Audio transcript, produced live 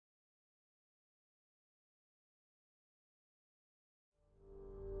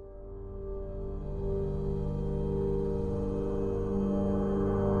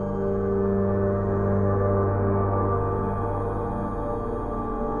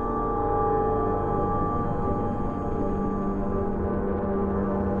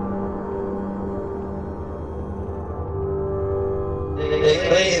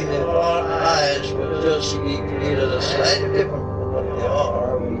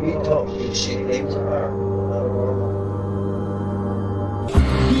talk, you see things that are normal.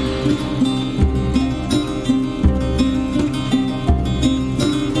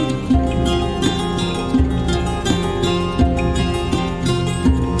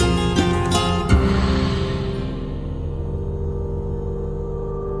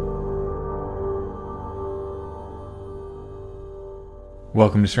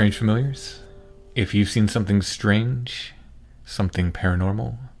 Welcome to Strange Familiars. If you've seen something strange, something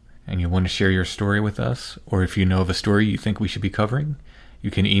paranormal, and you want to share your story with us, or if you know of a story you think we should be covering,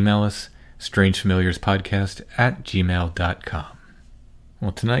 you can email us strangefamiliarspodcast@gmail.com.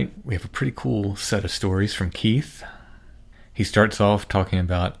 Well, tonight we have a pretty cool set of stories from Keith. He starts off talking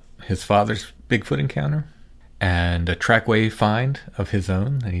about his father's Bigfoot encounter and a trackway find of his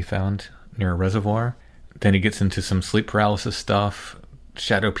own that he found near a reservoir. Then he gets into some sleep paralysis stuff,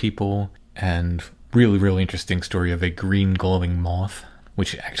 shadow people, and really interesting story of a green glowing moth,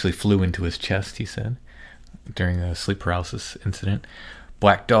 which actually flew into his chest, he said, during a sleep paralysis incident.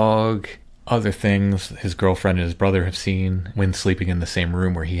 Black dog, other things his girlfriend and his brother have seen when sleeping in the same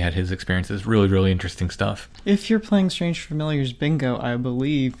room where he had his experiences. Really interesting stuff. If you're playing Strange Familiars bingo, I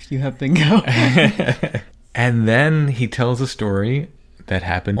believe you have bingo. And then he tells a story that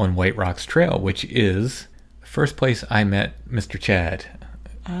happened on White Rocks Trail, which is the first place I met Mr. Chad.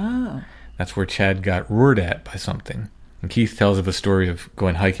 Ah. That's where Chad got roared at by something. And Keith tells of a story of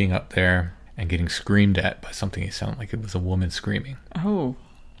going hiking up there and getting screamed at by something. It sounded like it was a woman screaming. Oh.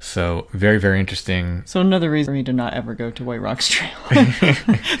 So, very interesting. So another reason for me to not ever go to White Rocks Trail.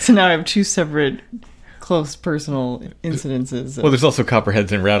 So now I have two separate close personal incidences. Well, there's also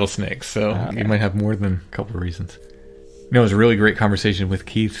copperheads and rattlesnakes, so you might have more than a couple of reasons. It was a really great conversation with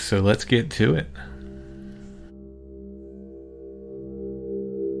Keith, so let's get to it.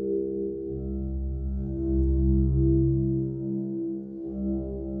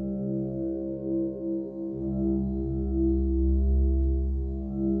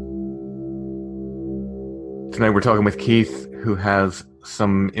 Tonight we're talking with Keith, who has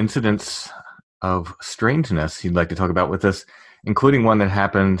some incidents of strangeness he'd like to talk about with us, including one that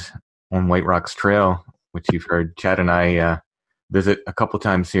happened on White Rocks Trail, which you've heard Chad and I visit a couple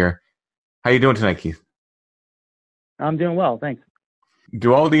times here. How you doing tonight, Keith? I'm doing well, thanks.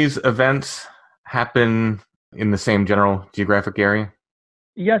 Do all these events happen in the same general geographic area?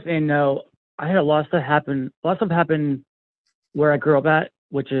 Yes and no. I had a lot of stuff happen. A lot of stuff happened where I grew up at,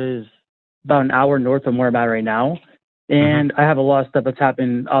 which is about an hour north from where I'm at right now. And I have a lot of stuff that's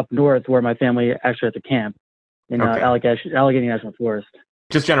happened up north where my family actually has a camp in Allegheny National Forest.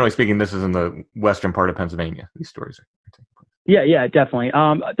 Just generally speaking, this is in the western part of Pennsylvania. These stories are taking place. Yeah, definitely.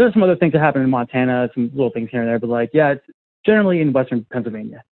 There's some other things that happen in Montana, some little things here and there, but it's generally in western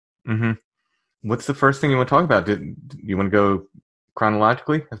Pennsylvania. Mm-hmm. What's the first thing you want to talk about? Do you want to go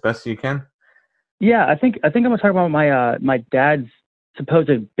chronologically as best as you can? Yeah, I think I'm gonna talk about my dad's supposed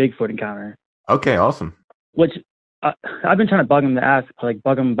Bigfoot encounter. Okay, awesome. Which I've been trying to bug him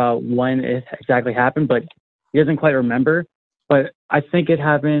about when it exactly happened, but he doesn't quite remember. But I think it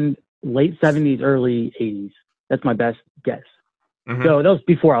happened late 70s, early 80s. That's my best guess. Mm-hmm. So that was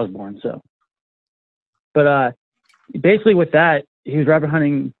before I was born. So, but basically with that, he was rabbit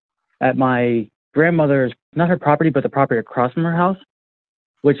hunting at my grandmother's, not her property, but the property across from her house,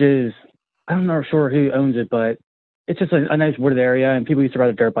 which is, I'm not sure who owns it, but it's just a nice wooded area, and people used to ride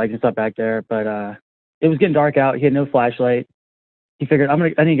their dirt bikes and stuff back there. But it was getting dark out. He had no flashlight. He figured, I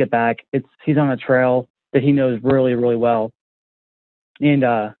need to get back. He's on a trail that he knows really well. And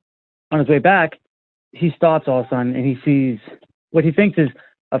on his way back, he stops all of a sudden, and he sees what he thinks is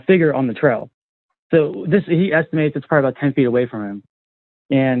a figure on the trail. So he estimates it's probably about 10 feet away from him.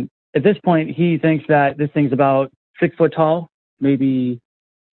 And at this point, he thinks that this thing's about 6 foot tall, maybe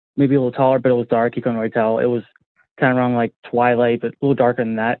a little taller, but it was dark. He couldn't really tell. It was kind of around like twilight, but a little darker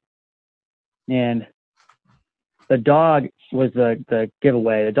than that. And the dog was the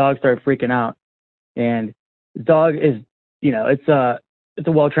giveaway. The dog started freaking out, and the dog is, it's a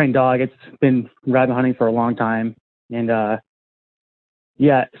well-trained dog. It's been rabbit hunting for a long time, and so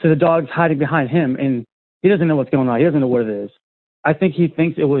the dog's hiding behind him, and he doesn't know what's going on. He doesn't know what it is. I think he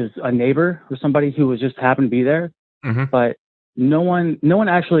thinks it was a neighbor or somebody who was just happened to be there, but no one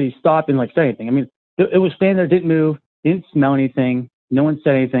actually stopped and said anything. I mean, it was standing there, didn't move, didn't smell anything. No one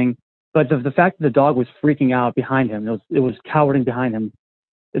said anything. But the fact that the dog was freaking out behind him, it was cowering behind him,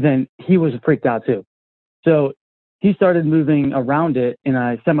 then he was freaked out too. So he started moving around it in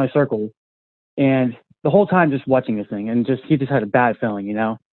a semicircle, and the whole time just watching this thing, and he just had a bad feeling,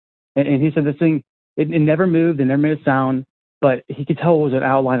 And he said this thing, it never moved, it never made a sound, but he could tell it was an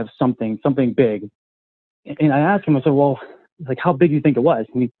outline of something big. And I asked him, I said, well, how big do you think it was?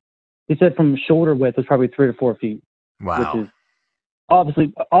 And He said from shoulder width was probably 3 to 4 feet, Wow. which is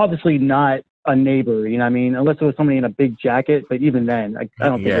obviously not a neighbor, you know what I mean? Unless it was somebody in a big jacket, but even then, I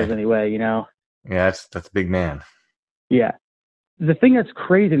don't think there's any way, you know? Yeah, that's a big man. Yeah. The thing that's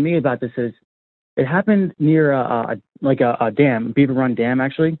crazy to me about this is it happened near a dam, Beaver Run Dam,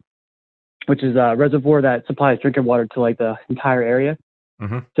 actually, which is a reservoir that supplies drinking water to like the entire area.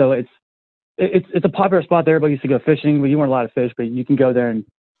 Mm-hmm. So it's a popular spot there. Everybody used to go fishing. Well, you weren't allowed to fish, but you can go there and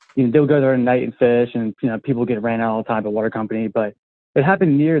they'll go there at night and fish. And people get ran out all the time by water company. But it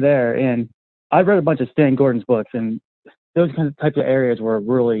happened near there, and I read a bunch of Stan Gordon's books, and those kinds of types of areas were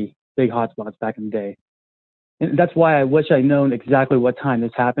really big hotspots back in the day. And that's why I wish I'd known exactly what time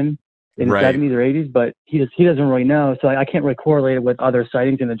this happened in the 70s or 80s, but he doesn't really know. So I can't really correlate it with other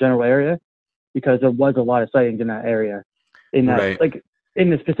sightings in the general area, because there was a lot of sightings in that area, in that like in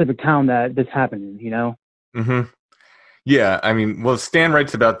the specific town that this happened in, Mm-hmm. Yeah, I mean, well, Stan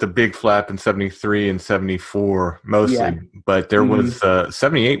writes about the big flap in 73 and 74 mostly, but there was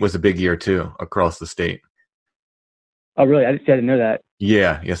 78 was a big year too across the state. Oh, really? I didn't know that.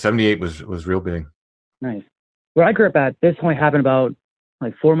 Yeah, 78 was real big. Nice. Where I grew up at, this only happened about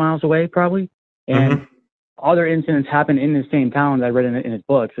like 4 miles away, probably, and other incidents happened in the same town that I read in his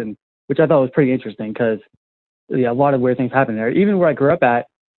books, and which I thought was pretty interesting because a lot of weird things happen there. Even where I grew up at,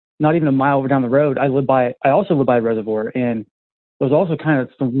 not even a mile over down the road, I also live by a reservoir, and there was also kind of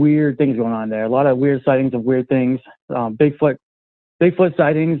some weird things going on there. A lot of weird sightings of weird things, Bigfoot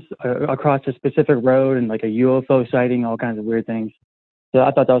sightings across a specific road, and like a UFO sighting, all kinds of weird things. So I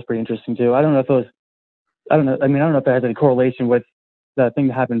thought that was pretty interesting too. I don't know if that has any correlation with the thing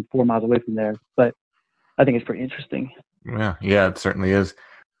that happened 4 miles away from there, but I think it's pretty interesting. Yeah, it certainly is.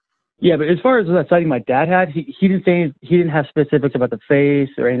 Yeah, but as far as that sighting my dad had, he didn't say, he didn't have specifics about the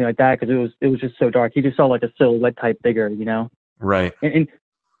face or anything like that, because it was just so dark. He just saw like a silhouette type figure, Right. And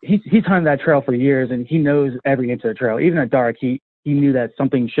he's hunted that trail for years, and he knows every inch of the trail. Even at dark, he knew that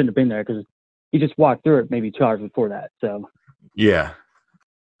something shouldn't have been there because he just walked through it maybe 2 hours before that. So yeah,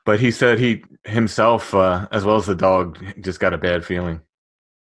 but he said he himself, as well as the dog, just got a bad feeling.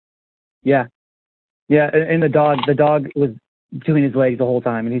 Yeah, and the dog was between his legs the whole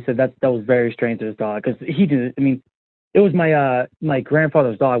time, and he said that was very strange to his dog, because he didn't. I mean, it was my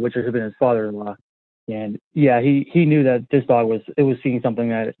grandfather's dog, which had been his father-in-law, and yeah, he knew that this dog was seeing something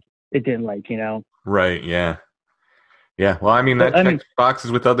that it didn't like, Right. Yeah. Well, I mean, that checks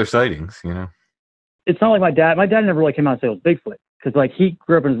boxes with other sightings, It's not like my dad. My dad never really came out and said it was Bigfoot, because like he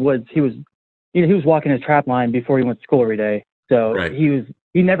grew up in the woods. He was walking his trap line before he went to school every day, so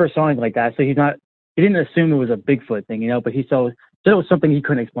he never saw anything like that. So he didn't assume it was a Bigfoot thing, but he said it was something he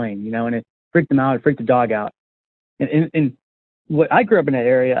couldn't explain, and it freaked him out. It freaked the dog out. And what I grew up in that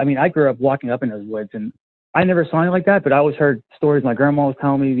area, I mean, I grew up walking up in those woods, and I never saw anything like that, but I always heard stories. My grandma was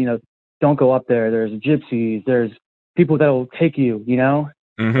telling me, don't go up there. There's gypsies. There's people that will take you,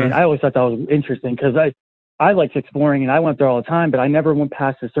 And I always thought that was interesting, because I liked exploring, and I went there all the time, but I never went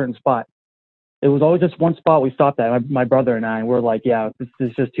past a certain spot. It was always just one spot we stopped at, my brother and I, and we're like, yeah, this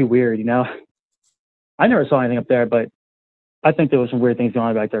is just too weird, I never saw anything up there, but I think there was some weird things going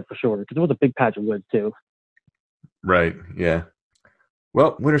on back there for sure, because it was a big patch of woods too. Right. Yeah.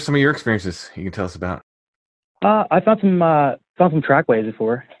 Well, what are some of your experiences you can tell us about? I found some trackways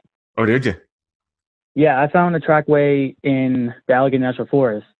before. Oh, did you? Yeah, I found a trackway in the Allegheny National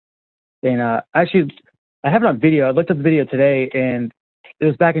Forest, and actually, I have it on video. I looked up the video today, and it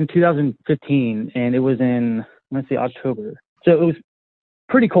was back in 2015, and it was in, let's see, October. So it was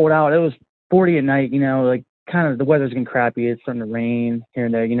pretty cold out. It was 40 at night, like kind of the weather's getting crappy. It's starting to rain here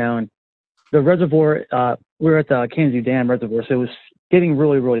and there, and the reservoir, we were at the Kansas Dam Reservoir, so it was getting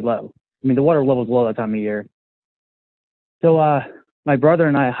really, really low. I mean, the water level was low that time of year. So my brother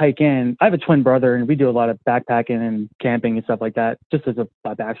and I hike in. I have a twin brother, and we do a lot of backpacking and camping and stuff like that, just as a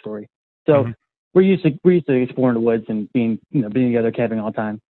backstory. So we're used to exploring the woods and being together, camping all the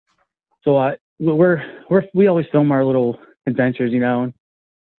time. So we always film our little adventures, and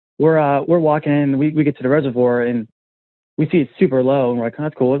we're walking in, we get to the reservoir, and we see it's super low, and we're like, oh,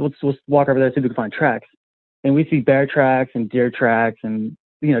 that's cool. Let's walk over there and see if we can find tracks. And we see bear tracks and deer tracks and,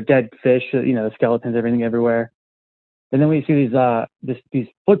 dead fish, skeletons, everything everywhere. And then we see these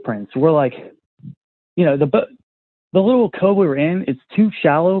footprints. We're like, the little cove we were in, it's too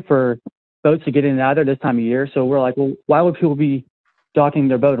shallow for boats to get in and out there this time of year. So we're like, well, why would people be docking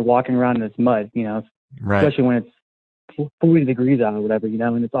their boat and walking around in this mud, Right. Especially when it's 40 degrees out or whatever,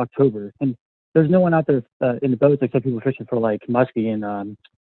 and it's October. And there's no one out there in the boats except people fishing for like muskie and,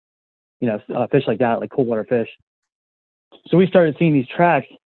 fish like that, like cold water fish. So we started seeing these tracks,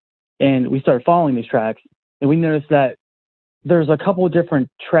 and we started following these tracks, and we noticed that there's a couple of different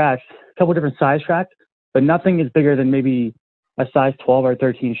tracks couple different size tracks, but nothing is bigger than maybe a size 12 or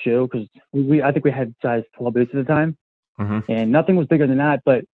 13 shoe, because I think we had size 12 boots at the time, and nothing was bigger than that.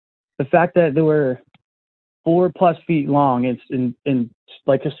 But the fact that they were 4+ feet long in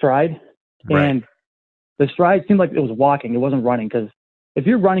like a stride, and the stride seemed like it was walking, it wasn't running, because if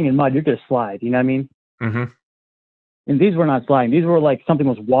you're running in mud, you're gonna slide. You know what I mean? And these were not sliding; these were like something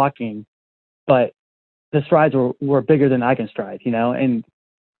was walking, but the strides were bigger than I can stride. You know, and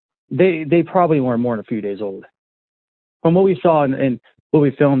they probably weren't more than a few days old. From what we saw and what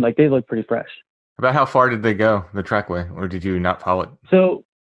we filmed, like they looked pretty fresh. About how far did they go, the trackway, or did you not follow it? So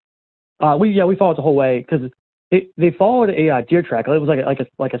we followed the whole way, because they followed a deer track. It was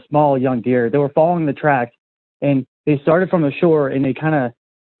like a small young deer. They were following the track, and they started from the shore, and they kind of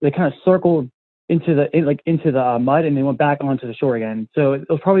circled into the mud, and they went back onto the shore again. So it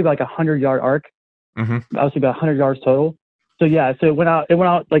was probably like 100-yard arc. Obviously about 100 yards total. So yeah, so it went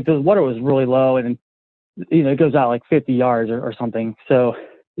out like the water was really low, and it goes out like 50 yards or something. So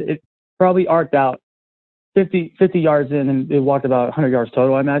it probably arced out 50 yards in, and it walked about 100 yards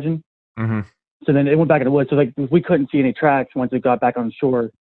total, I imagine. So then it went back in the woods. So like we couldn't see any tracks once it got back on shore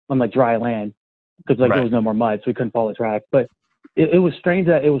on like dry land, because like there was no more mud, so we couldn't follow the tracks. But it was strange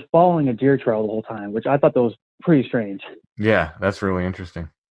that it was following a deer trail the whole time, which I thought that was pretty strange. Yeah, that's really interesting.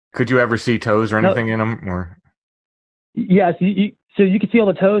 Could you ever see toes or anything in them? Or yes, so you could see all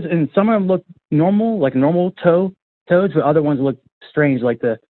the toes, and some of them look normal, like normal toes, but other ones look strange, like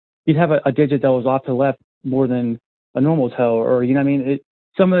you'd have a digit that was off to the left more than a normal toe, or you know what I mean?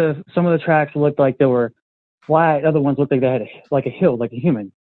 Some of the tracks looked like they were flat, other ones looked like they had like a hill, like a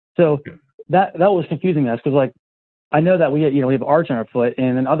human. So that was confusing us, because like I know that we have arch on our foot,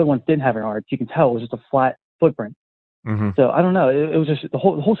 and then other ones didn't have an arch. You can tell it was just a flat footprint. So I don't know. It was just the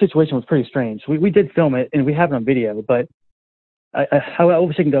whole situation was pretty strange. We did film it, and we have it on video, but I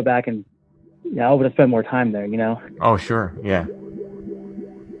wish I can go back and I would have spent more time there. Oh sure, yeah.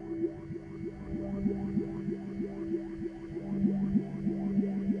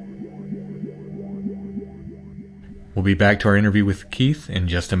 We'll be back to our interview with Keith in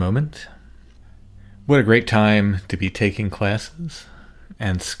just a moment. What a great time to be taking classes.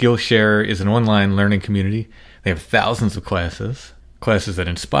 And Skillshare is an online learning community. They have thousands of classes that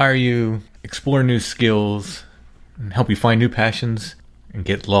inspire you, explore new skills, and help you find new passions and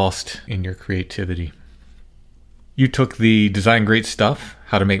get lost in your creativity. You took the Design Great Stuff,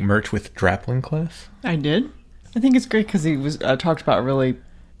 How to Make Merch with Draplin class? I did. I think it's great because he was talked about really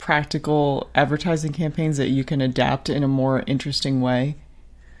practical advertising campaigns that you can adapt in a more interesting way.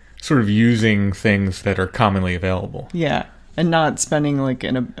 Sort of using things that are commonly available. Yeah, and not spending like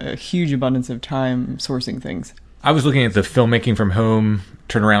a huge abundance of time sourcing things. I was looking at the Filmmaking from Home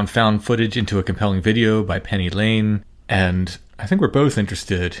turnaround found footage into a compelling video by Penny Lane, and I think we're both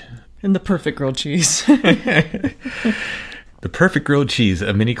interested in the perfect grilled cheese. The Perfect Grilled Cheese,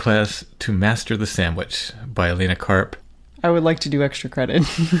 a mini class to master the sandwich by Elena Karp. I would like to do extra credit.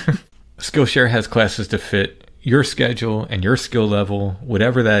 Skillshare has classes to fit your schedule and your skill level,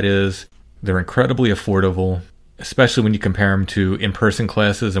 whatever that is. They're incredibly affordable, especially when you compare them to in-person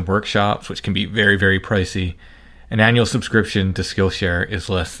classes and workshops, which can be very, very pricey. An annual subscription to Skillshare is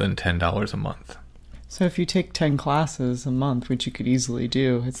less than $10 a month. So if you take 10 classes a month, which you could easily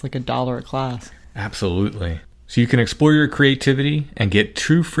do, it's like $1 a class. Absolutely. So you can explore your creativity and get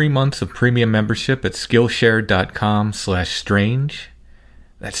 2 free months of premium membership at Skillshare.com/strange.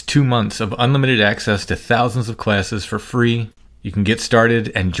 That's 2 months of unlimited access to thousands of classes for free. You can get started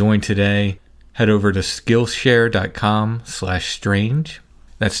and join today. Head over to Skillshare.com/strange.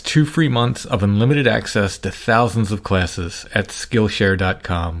 That's 2 free months of unlimited access to thousands of classes at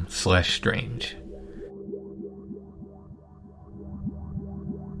Skillshare.com/strange.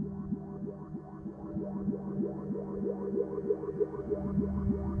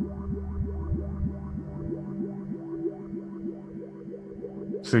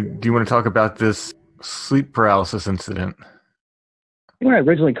 So do you want to talk about this sleep paralysis incident? When I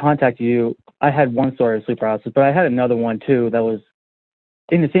originally contacted you, I had one story of sleep paralysis, but I had another one too that was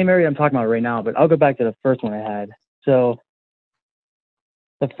in the same area I'm talking about right now, but I'll go back to the first one I had. So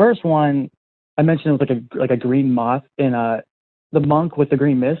the first one I mentioned was like a green moth in the monk with the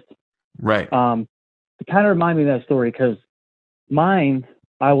green mist. Right. It kind of reminded me of that story because mine,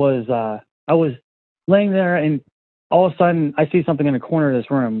 I was laying there and all of a sudden I see something in the corner of this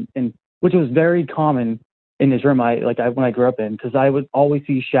room, and which was very common in this room when I grew up in, because I would always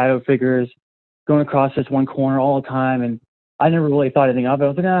see shadow figures going across this one corner all the time, and I never really thought anything of it. I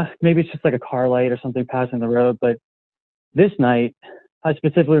was like, maybe it's just like a car light or something passing the road. But this night, I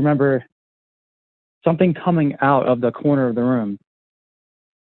specifically remember something coming out of the corner of the room.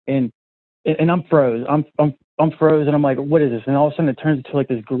 And and I'm froze. I'm froze, and I'm like, what is this? And all of a sudden, it turns into like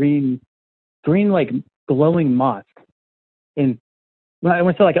this green like glowing moth. And when I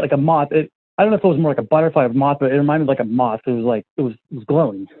say like a moth, I don't know if it was more like a butterfly or moth, but it reminded me like a moth. It was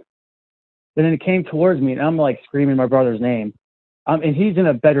glowing. And then it came towards me, and I'm like screaming my brother's name. And he's in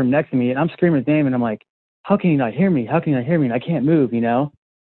a bedroom next to me, and I'm screaming his name, and I'm like, how can you not hear me? How can you not hear me? And I can't move, you know?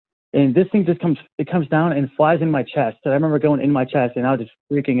 And this thing just comes down and flies in my chest. And I remember going in my chest, and I was just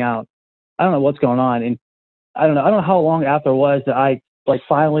freaking out. I don't know what's going on. And I don't know how long after it was that I like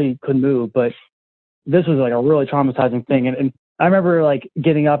finally could move, but this was like a really traumatizing thing. And I remember like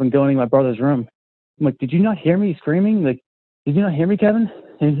getting up and going to my brother's room. I'm like, did you not hear me screaming? Like, did you not hear me, Kevin?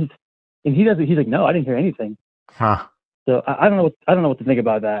 And he's like, no, I didn't hear anything. Huh. So I don't know what to think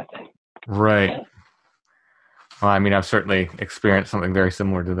about that. Right. Well, I mean, I've certainly experienced something very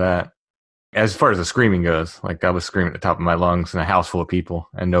similar to that. As far as the screaming goes, like I was screaming at the top of my lungs in a house full of people,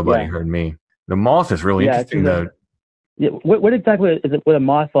 and nobody heard me. The moth is really interesting, though. Yeah. What exactly is it with a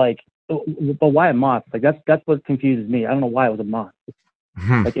moth like? But why a moth? Like that's what confuses me. I don't know why it was a moth.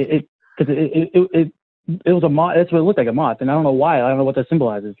 Like it was a moth. That's what it looked like, a moth, and I don't know why. I don't know what that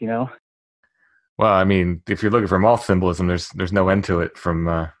symbolizes. You know. Well, I mean, if you're looking for moth symbolism, there's no end to it.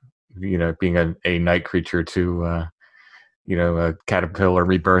 From being a night creature to a caterpillar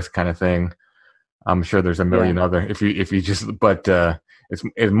rebirth kind of thing. I'm sure there's a million other. If you just, but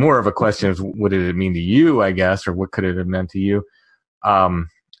it's more of a question of what did it mean to you, I guess, or what could it have meant to you,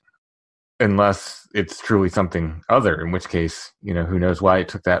 unless it's truly something other. In which case, who knows why it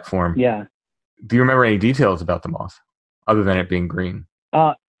took that form. Yeah. Do you remember any details about the moth, other than it being green?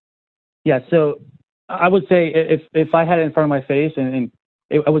 Yeah. So I would say if I had it in front of my face,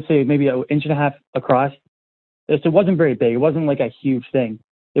 I would say maybe an inch and a half across. It wasn't very big. It wasn't like a huge thing.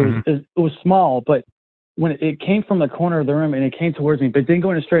 It was small, but when it came from the corner of the room and it came towards me, but it didn't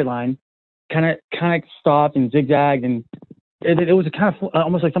go in a straight line, kind of stopped and zigzagged, and it was kind of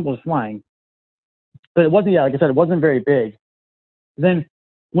almost like something was flying. But it wasn't. Yeah, like I said, it wasn't very big. Then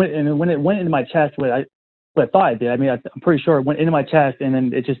when it went into my chest, what I thought it did. I mean, I'm pretty sure it went into my chest and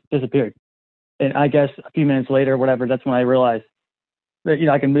then it just disappeared. And I guess a few minutes later, whatever, that's when I realized that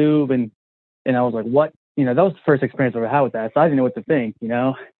I can move, and I was like, what? That was the first experience I ever had with that. So I didn't know what to think,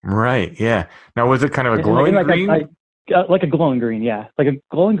 Right. Yeah. Now, was it kind of a glowing green? Like a glowing green, yeah. Like a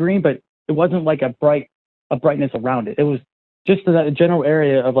glowing green, but it wasn't like a brightness around it. It was just that general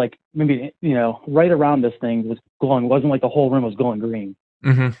area of like maybe, right around this thing was glowing. It wasn't like the whole room was glowing green.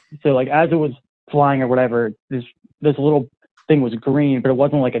 Mm-hmm. So like as it was flying or whatever, this little thing was green, but it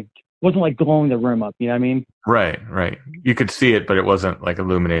wasn't like glowing the room up. You know what I mean? Right. You could see it, but it wasn't like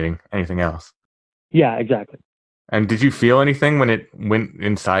illuminating anything else. Yeah, exactly. And did you feel anything when it went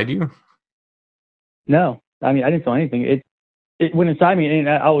inside you? No, I mean, I didn't feel anything. It went inside me, and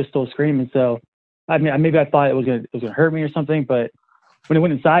I was still screaming. So, I mean, maybe I thought it was gonna hurt me or something. But when it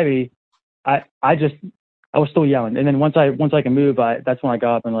went inside me, I was still yelling. And then once I can move, that's when I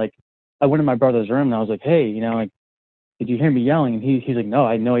got up and like I went in my brother's room and I was like, hey, like, did you hear me yelling? And he's like, no,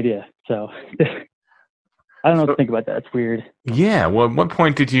 I had no idea. So I don't know what to think about that. It's weird. Yeah. Well, at what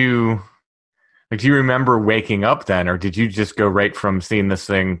point did you? Like, do you remember waking up then, or did you just go right from seeing this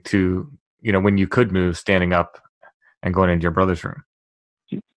thing to, when you could move, standing up and going into your brother's room?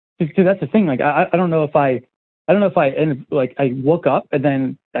 So that's the thing. Like, I don't know if I ended, like I woke up and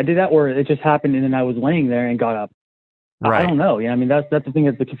then I did that, or it just happened and then I was laying there and got up. Right. I don't know. I mean, that's the thing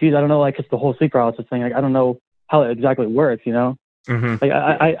that's the confused. I don't know, like it's the whole sleep paralysis thing. Like, I don't know how it exactly works. Mm-hmm. Like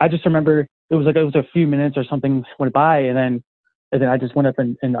I just remember it was a few minutes or something went by and then I just went up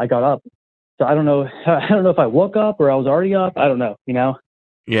and I got up. So I don't know if I woke up or I was already up. I don't know,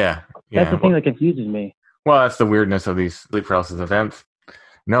 Yeah. That's the thing that confuses me. Well, that's the weirdness of these sleep paralysis events.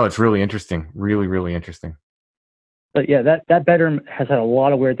 No, it's really interesting. Really, really interesting. But yeah, that bedroom has had a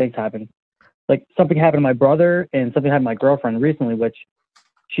lot of weird things happen. Like something happened to my brother and something happened to my girlfriend recently, which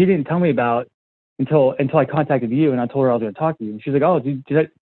she didn't tell me about until I contacted you and I told her I was going to talk to you. And she's like, oh, do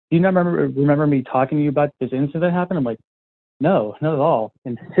you not remember me talking to you about this incident that happened? I'm like, no, not at all.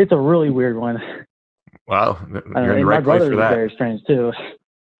 And it's a really weird one. Wow, you're in the right place for that. My brother was very strange too.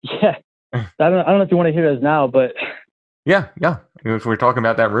 Yeah, I don't know if you want to hear this now, but yeah. If we're talking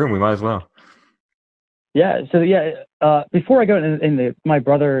about that room, we might as well. Yeah. So before I go into my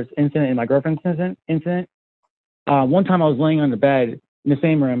brother's incident and my girlfriend's incident, one time I was laying on the bed in the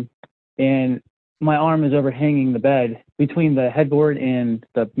same room, and my arm is overhanging the bed between the headboard and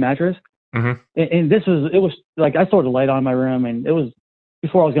the mattress. Mm-hmm. And it was like I saw the light on in my room, and it was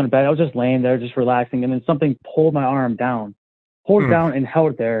before I was going to bed. I was just laying there, just relaxing, and then something pulled my arm down, down and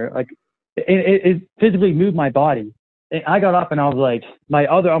held it there. Like it physically moved my body, And I got up and I was like,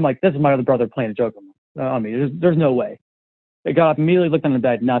 I'm like, this is my other brother playing a joke on me. There's no way. I got up, immediately looked on the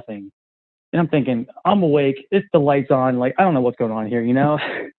bed, nothing. And I'm thinking, I'm awake. It's the lights on. Like, I don't know what's going on here, you know?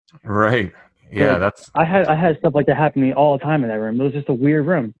 Right. Yeah, that's I had stuff like that happen to me all the time in that room. It was just a weird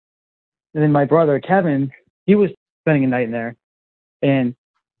room. And then my brother, Kevin, he was spending a night in there. And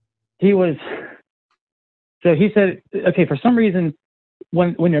he said, okay, for some reason,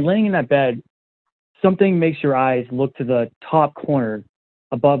 when you're laying in that bed, something makes your eyes look to the top corner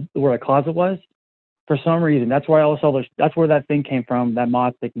above where the closet was. For some reason, that's where that's where that thing came from, that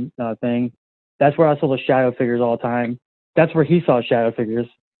moth thing. That's where I saw the shadow figures all the time. That's where he saw shadow figures.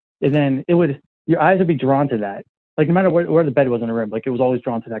 And then your eyes would be drawn to that. Like, no matter where the bed was in the room, like, it was always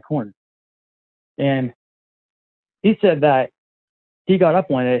drawn to that corner. And he said that he got up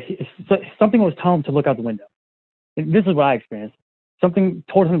one day, something was telling him to look out the window. And this is what I experienced. Something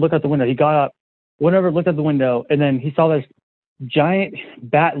told him to look out the window. He got up, whatever, looked out the window, and then he saw this giant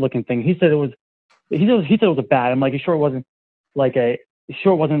bat-looking thing. He said it was a bat. I'm like, you sure it wasn't like a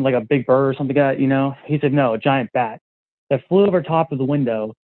big bird or something like that, you know? He said, no, a giant bat that flew over top of the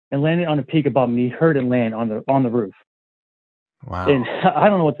window and landed on a peak above him. He heard it land on the roof. wow. And I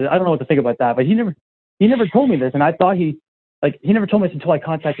don't know what to think about that. But he never told me this, and I thought he never told me this until I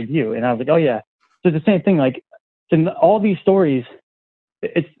contacted you. And I was like, oh yeah. So it's the same thing. Like, in all these stories,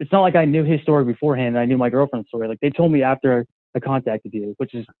 it's not like I knew his story beforehand. I knew my girlfriend's story. Like, they told me after I contacted you,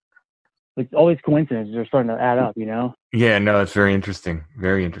 which is like all these coincidences are starting to add up, you know? Yeah, no, it's very interesting.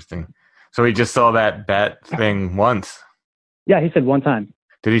 Very interesting. So he just saw that bat thing once. Yeah, he said one time.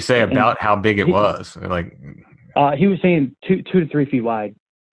 Did he say about how big it was? Like, he was saying 2 to 3 feet wide.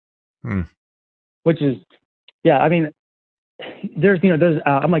 Which is, yeah. I mean,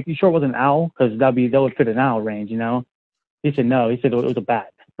 I'm like, you sure it wasn't an owl? Because that would fit an owl range, you know? He said no. He said it was a bat.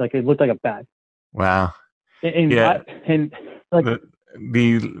 Like, it looked like a bat. wow. And Yeah.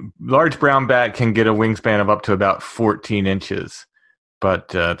 The large brown bat can get a wingspan of up to about 14 inches,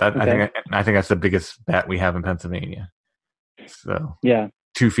 but Okay. I think that's the biggest bat we have in Pennsylvania. So Yeah.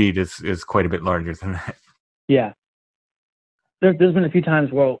 2 feet is quite a bit larger than that. Yeah. There's been a few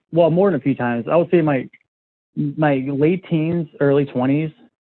times, well, more than a few times. I would say my late teens, early 20s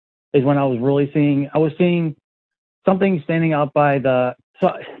is when I was seeing something standing out by the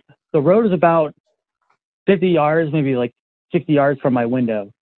road is about 50 yards, maybe like 60 yards from my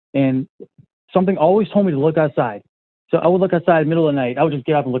window. And something always told me to look outside. So I would look outside in the middle of the night. I would just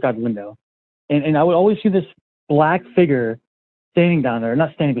get up and look out the window. And I would always see this black figure standing down there,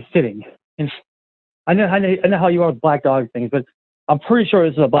 not standing, but sitting. And I know how you are with black dog things, but I'm pretty sure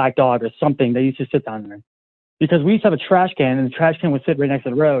this is a black dog or something that used to sit down there. Because we used to have a trash can, and the trash can would sit right next to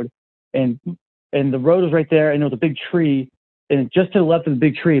the road. And the road was right there, and there was a big tree. And just to the left of the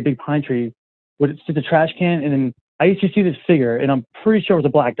big tree, a big pine tree, would sit the trash can. And then I used to see this figure, and I'm pretty sure it was a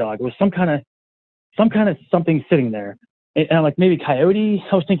black dog. It was some kind of something sitting there. And I'm like, maybe coyote.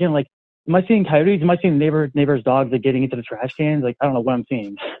 I was thinking, like, am I seeing coyotes? Am I seeing neighbors' dogs like getting into the trash cans? Like, I don't know what I'm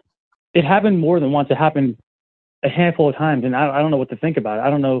seeing. It happened more than once. It happened a handful of times, and I don't know what to think about it. I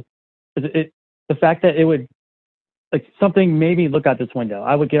don't know. The fact that it would, like, something made me look out this window.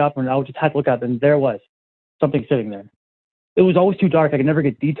 I would get up and I would just have to look out, and there was something sitting there. It was always too dark. I could never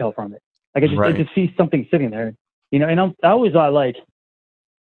get detail from it. I could just see something sitting there, you know. And I always thought, like,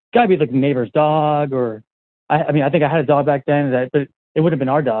 gotta be like the neighbor's dog, or I mean, I think I had a dog back then, but it would have been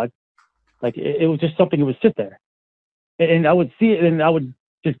our dog. Like, it was just something that would sit there, and I would see it, and I would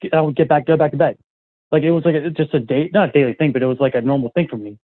go back to bed. Like, it was like just not a daily thing, but it was like a normal thing for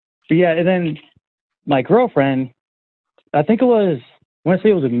me. So yeah, and then my girlfriend, I think I want to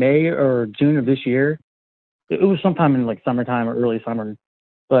say it was in May or June of this year. It was sometime in like summertime or early summer,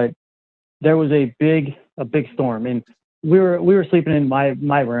 but there was a big storm, and we were sleeping in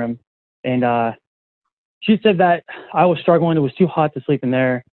my room, and she said that I was struggling. It was too hot to sleep in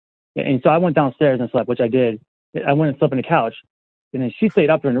there, and so I went downstairs and slept, which I did. I went and slept on the couch, and then she stayed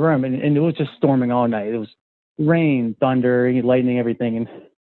up there in the room, and it was just storming all night. It was rain, thunder, lightning, everything, and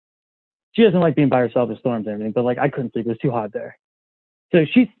she doesn't like being by herself in storms and everything, but like I couldn't sleep. It was too hot there. So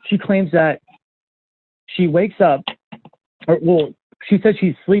she claims that she wakes up, she said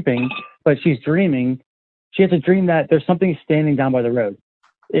she's sleeping, but she's dreaming. She has a dream that there's something standing down by the road.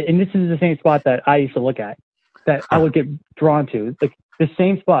 And this is the same spot that I used to look at, that I would get drawn to, like the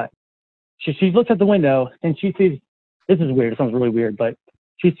same spot. She looks at the window and she sees, this is weird, it sounds really weird, but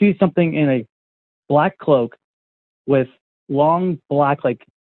she sees something in a black cloak with long black, like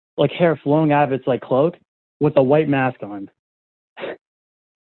hair flowing out of its like cloak with a white mask on.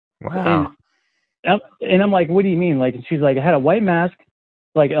 Wow. And I'm like, what do you mean? Like, she's like, I had a white mask,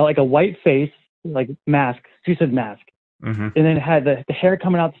 like a white face, like mask. She said mask. Mm-hmm. and then it had the hair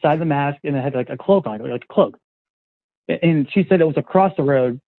coming out the side of the mask, and it had like a cloak on it, like a cloak. And she said it was across the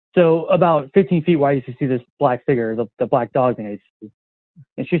road, so about 15 feet wide. You could see this black figure, the black dog thing.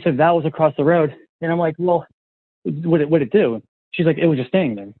 And she said that was across the road. And I'm like, well, what it do? She's like, it was just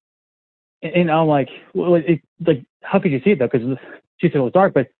staying there. And I'm like, well, like, how could you see it though? Because she said it was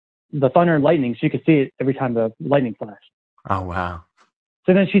dark, but the thunder and lightning, she could see it every time the lightning flashed. Oh wow.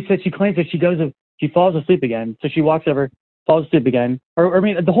 So then she said she claims that she falls asleep again. So she walks over, falls asleep again. Or I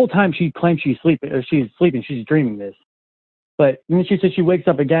mean, the whole time she claims she's sleeping, she's dreaming this. But then she said she wakes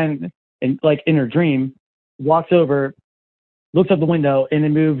up again and like in her dream, walks over, looks out the window, and it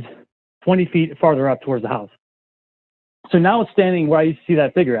moved 20 feet farther up towards the house. So now it's standing where I used to see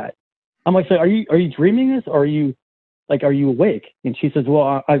that figure at. I'm like, so are you dreaming this, or are you awake? And she says,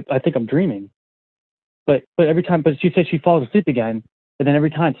 well, I think I'm dreaming. But every time, but she said she falls asleep again, and then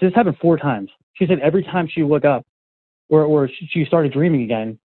every time, so this happened 4 times. She said every time she woke up, or she started dreaming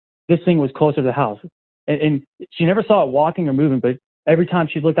again, this thing was closer to the house, and she never saw it walking or moving, but every time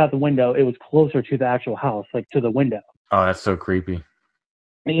she looked out the window, it was closer to the actual house, like to the window. Oh, that's so creepy.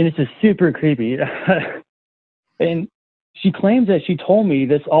 And it's just super creepy. And she claims that she told me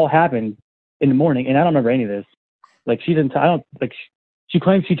this all happened in the morning, and I don't remember any of this. Like she didn't. I don't like. She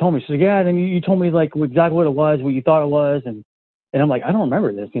claims she told me. She's like, yeah, then you told me like exactly what it was, what you thought it was, and I'm like, I don't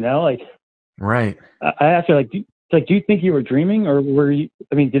remember this. You know, like. Right. I asked her do you think you were dreaming, or were you?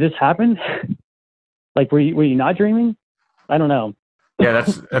 I mean, did this happen? Like, were you not dreaming? I don't know. Yeah,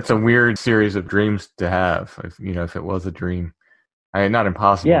 that's a weird series of dreams to have. If it was a dream, I mean, not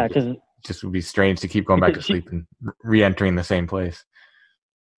impossible. Yeah, because just would be strange to keep going back to sleep and re-entering the same place.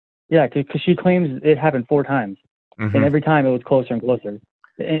 Yeah, because she claims it happened 4 times, Mm-hmm. and every time it was closer and closer.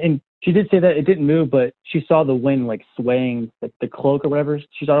 And she did say that it didn't move, but she saw the wind like swaying the cloak or whatever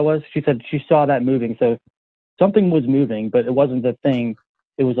she thought it was. She said she saw that moving, so something was moving, but it wasn't the thing.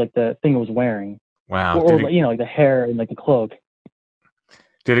 It was like the thing it was wearing. Wow. Or like the hair and like the cloak.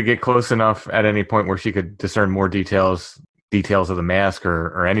 Did it get close enough at any point where she could discern more details of the mask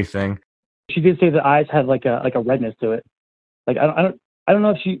or anything? She did say the eyes had like a redness to it. Like I don't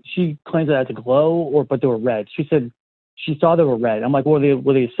know if she claims that it's a glow but they were red. She said she saw they were red. I'm like, were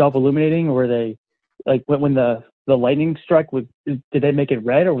they self-illuminating, or were they like when the lightning struck? Did they make it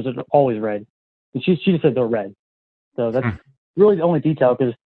red, or was it always red? And she just said they were red. So that's really the only detail,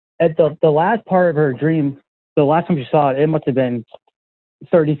 because at the last part of her dream, the last time she saw it, it must have been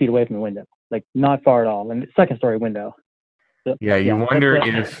 30 feet away from the window, like not far at all, and second story window. So, yeah, you wonder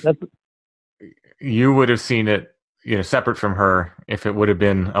if you would have seen it, separate from her, if it would have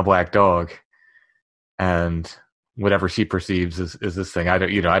been a black dog, and whatever she perceives is this thing. I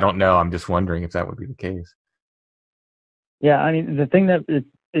don't know. I'm just wondering if that would be the case. Yeah, I mean, the thing that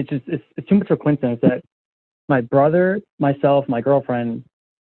it's too much of a coincidence that my brother, myself, my girlfriend,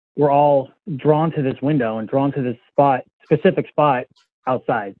 we're all drawn to this window and drawn to this specific spot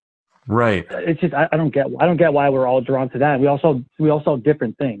outside. Right. It's just I don't get why we're all drawn to that. We all saw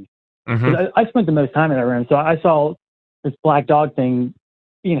different things. Mm-hmm. I spent the most time in that room, so I saw this black dog thing,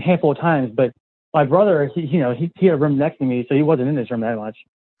 a handful of times. But my brother, he had a room next to me, so he wasn't in this room that much.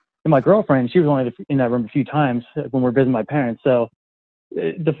 And my girlfriend, she was only in that room a few times when we were visiting my parents. So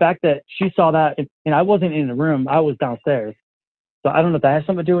the fact that she saw that, and I wasn't in the room, I was downstairs. So I don't know if that has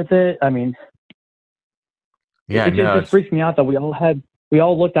something to do with it. I mean, yeah, it just freaks me out that we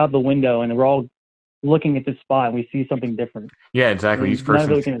all looked out the window and we're all looking at this spot and we see something different. Yeah, exactly. Each person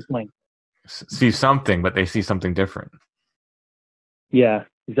really can explain. Sees something, but they see something different. Yeah,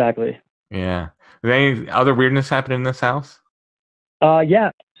 exactly. Yeah. Did any other weirdness happen in this house?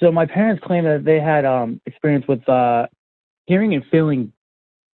 Yeah. So my parents claim that they had experience with hearing and feeling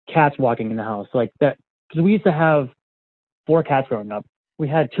cats walking in the house, like that, because we used to have 4 cats growing up. We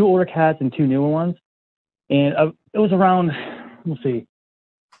had 2 older cats and 2 newer ones, and it was around, let's see,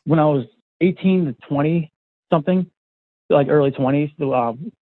 when I was 18 to 20 something, like early 20s.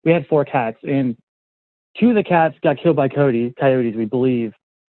 We had 4 cats, and 2 of the cats got killed by coyotes, we believe,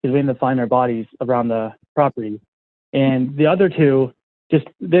 because we ended up finding their bodies around the property. And the other 2, just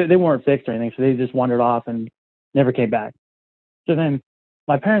they weren't fixed or anything, so they just wandered off and never came back. So then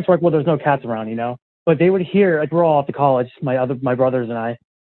my parents were like, well, there's no cats around, but they would hear, like, we're all off to college, my brothers and I.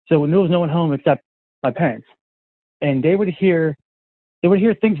 So when there was no one home except my parents, and they would hear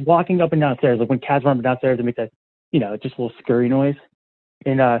things walking up and downstairs, like when cats run up and downstairs, they make that, just a little scurry noise.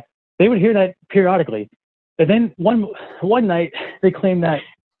 And they would hear that periodically. And then one night they claimed that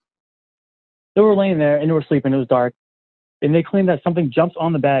they were laying there and they were sleeping. It was dark, and they claimed that something jumps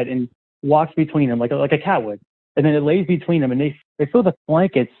on the bed and walks between them like a cat would, and then it lays between them, and they feel the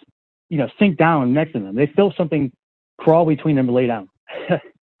blankets, sink down next to them. They feel something crawl between them and lay down.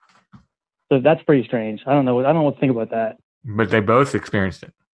 So that's pretty strange. I don't know what to think about that. But they both experienced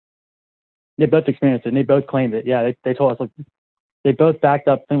it. They both experienced it, and they both claimed it. Yeah, they told us, like, they both backed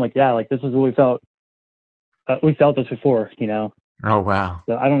up, saying like, yeah, like this is what we felt. We felt this before, you know. Oh, wow.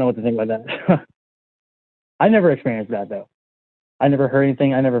 So I don't know what to think about that. I never experienced that though. I never heard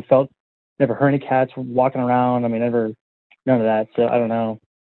anything. I never heard any cats walking around. I mean, none of that. So I don't know.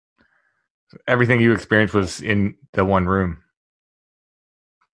 Everything you experienced was in the one room.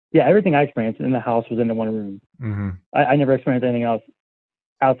 Yeah, everything I experienced in the house was in the one room. Mm-hmm. I never experienced anything else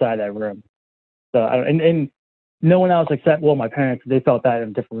outside that room. So and no one else except, well, my parents, they felt that in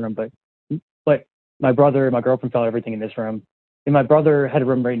a different room. But my brother and my girlfriend felt everything in this room. And my brother had a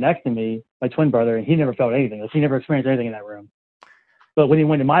room right next to me, my twin brother, and he never felt anything. He never experienced anything in that room. But when he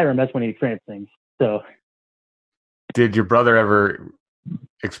went to my room, that's when he experienced things. So, did your brother ever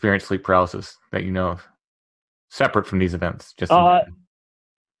experience sleep paralysis that you know of, separate from these events? Just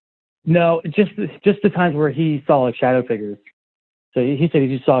no, just the times where he saw like shadow figures. So he said he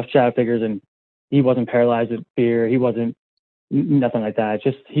just saw shadow figures, and he wasn't paralyzed with fear. He wasn't nothing like that.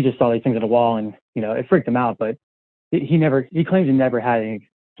 He just saw these things on the wall, and you know, it freaked him out. But he claims he never had any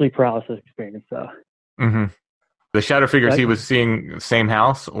sleep paralysis experience. So. Mm-hmm. The shadow figures he was seeing, same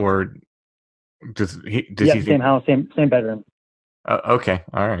house, or does he? Same house, same bedroom. Okay,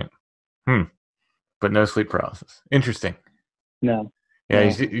 all right. But no sleep paralysis. Interesting. No. Yeah,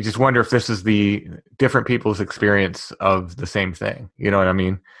 no. You just wonder if this is the different people's experience of the same thing. You know what I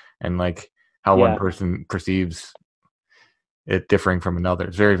mean? And like how one person perceives it differing from another.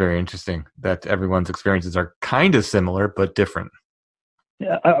 It's very, very interesting that everyone's experiences are kind of similar but different.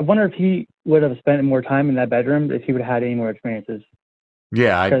 Yeah, I wonder if he would have spent more time in that bedroom if he would have had any more experiences.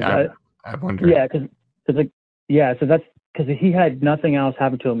 Yeah, I wonder. Yeah, so that's because he had nothing else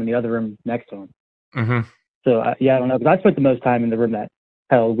happen to him in the other room next to him. Mm-hmm. So I don't know, because I spent the most time in the room that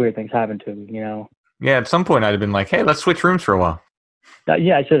had all the weird things happen to me, you know. Yeah, at some point I'd have been like, hey, let's switch rooms for a while.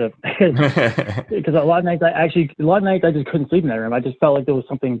 Yeah, I should have. Because a lot of nights I just couldn't sleep in that room. I just felt like there was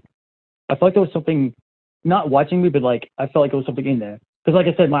something. I felt like there was something not watching me, but like I felt like there was something in there. Because like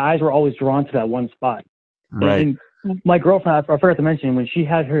I said, my eyes were always drawn to that one spot. Right. And my girlfriend, I forgot to mention, when she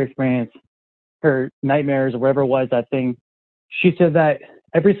had her experience, her nightmares or whatever it was, that thing, she said that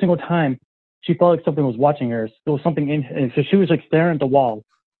every single time she felt like something was watching her. There was something in her. And so she was like staring at the wall.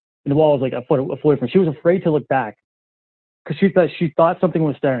 And the wall was like a foot away from her. She was afraid to look back because she thought something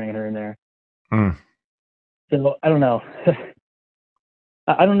was staring at her in there. So I don't know.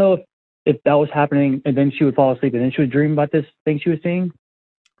 I don't know if that was happening, and then she would fall asleep, and then she would dream about this thing she was seeing.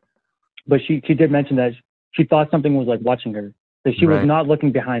 But she did mention that she thought something was like watching her. That she was not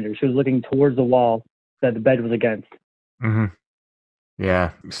looking behind her; she was looking towards the wall that the bed was against. Mm-hmm.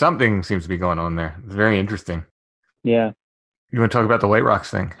 Yeah, something seems to be going on there. It's very interesting. Yeah. You want to talk about the White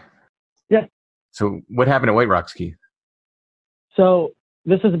Rocks thing? Yeah. So what happened at White Rocks, Keith? So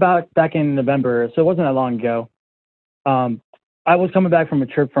this is about back in November, so it wasn't that long ago. I was coming back from a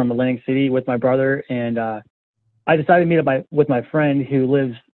trip from Atlantic City with my brother, and I decided to meet up with my friend who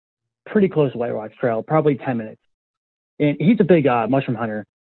lives pretty close to White Rocks Trail, probably 10 minutes. And he's a big mushroom hunter,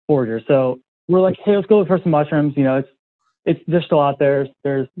 forager. So we're like, hey, let's go look for some mushrooms. You know, they're still out there.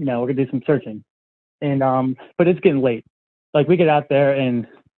 There's, you know, we're gonna do some searching. And but it's getting late. Like we get out there and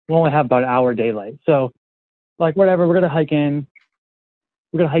we only have about an hour daylight. So like whatever, we're gonna hike in.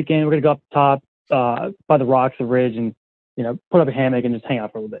 We're gonna go up top by the rocks, the ridge, and you know, put up a hammock and just hang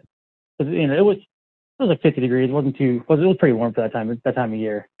out for a little bit. You know, it was like 50 degrees. It was pretty warm for that time of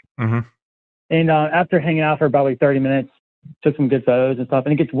year. Mm-hmm. And after hanging out for about like 30 minutes, took some good photos and stuff.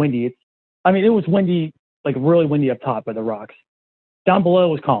 And it gets windy. It was windy, like really windy up top by the rocks. Down below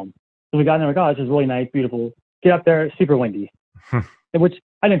was calm. So we got in there like, oh, this is really nice, beautiful. Get up there, super windy. Which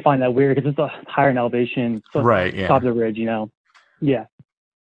I didn't find that weird because it's a higher in elevation. So right, yeah. Top of the ridge, you know. Yeah.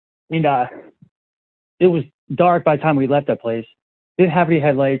 And it was dark by the time we left that place. Didn't have any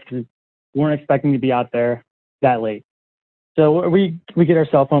headlights because we weren't expecting to be out there that late. So we get our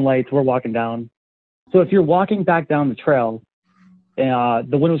cell phone lights. We're walking down. So if you're walking back down the trail, the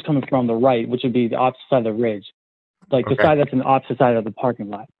wind was coming from the right, which would be the opposite side of the ridge, like the side that's on the opposite side of the parking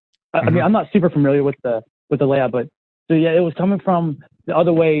lot. I mean, I'm not super familiar with the layout, but so yeah, it was coming from the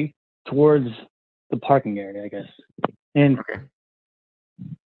other way towards the parking area, I guess. And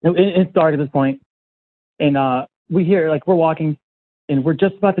it's dark at this point. And we hear, like, we're walking, and we're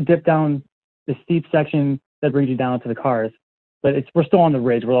just about to dip down the steep section that brings you down to the cars. But we're still on the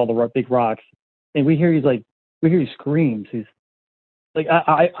ridge with all the big rocks. And we hear these screams. He's like,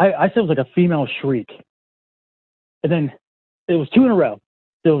 I said it was like a female shriek. And then it was two in a row.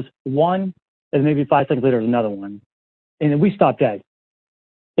 There was one, and maybe 5 seconds later was another one. and we stopped dead.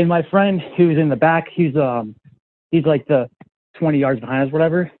 And my friend who's in the back, he's like the 20 yards behind us,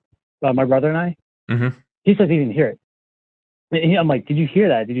 whatever. My brother and I. Mm-hmm. He says he didn't hear it. And I'm like, did you hear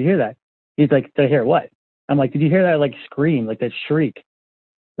that? Did you hear that? He's like, did I hear what? I'm like, did you hear that like scream, like that shriek,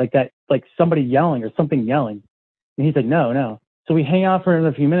 like that, like somebody yelling or something yelling? And he's like, no. So we hang out for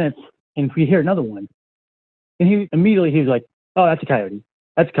another few minutes, and we hear another one. And he was like, oh, that's a coyote.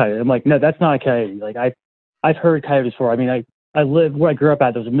 That's a coyote. I'm like, no, that's not a coyote. Like I've heard coyotes before. I mean, I live where I grew up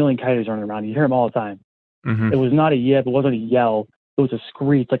at. There's a million coyotes running around. You hear them all the time. Mm-hmm. It was not a yip. It wasn't a yell. It was a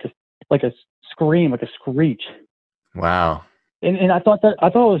screech, like a scream, like a screech. Wow. And I thought it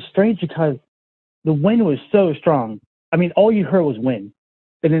was strange because the wind was so strong. I mean, all you heard was wind.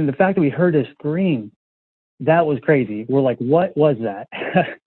 And then the fact that we heard a scream, that was crazy. We're like, what was that?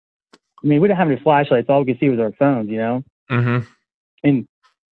 I mean, we didn't have any flashlights. All we could see was our phones, you know? Mm-hmm. And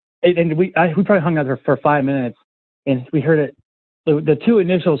we probably hung out there for 5 minutes, and we heard it, the two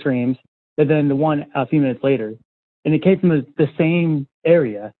initial screams, and then the one a few minutes later. And it came from the same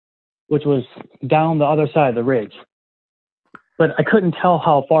area, which was down the other side of the ridge. But I couldn't tell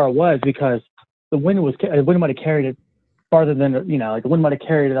how far it was because the wind might have carried it farther than, like the wind might have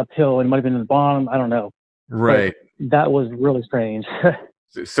carried it uphill and it might have been in the bottom. I don't know. Right. But that was really strange.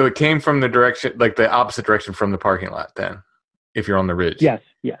 So it came from the direction, like the opposite direction from the parking lot then, if you're on the ridge. Yes.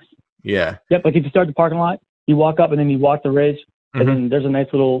 Yeah. Yep. Like if you start the parking lot, you walk up and then you walk the ridge, and then there's a nice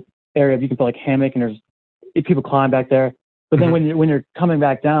little area you can put like hammock, and people climb back there. But then when you're coming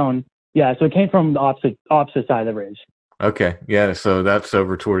back down, yeah, so it came from the opposite side of the ridge. Okay. Yeah. So that's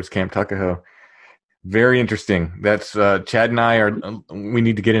over towards Camp Tuckahoe. Very interesting. That's Chad and I we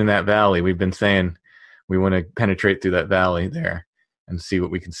need to get in that valley. We've been saying we want to penetrate through that valley there and see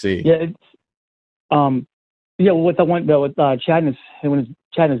what we can see. Yeah. It's, with the one though, with Chad and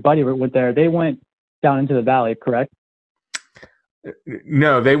his buddy went there, they went down into the valley, correct?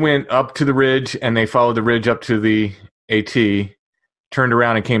 No, they went up to the ridge and they followed the ridge up to the AT, turned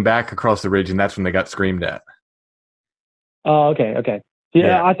around and came back across the ridge, and that's when they got screamed at. Oh, okay.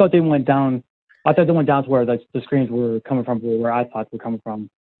 Yeah, I thought they went down. I thought they went down to where the screams were coming from, where I thought they were coming from.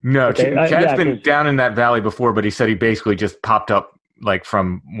 No, okay. Chad's been down in that valley before, but he said he basically just popped up like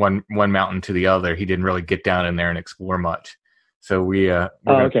from one mountain to the other. He didn't really get down in there and explore much. So we're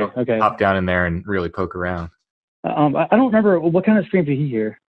gonna pop down in there and really poke around. I don't remember what kind of screams did he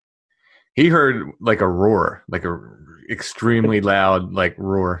hear. He heard like a roar, like a extremely loud, like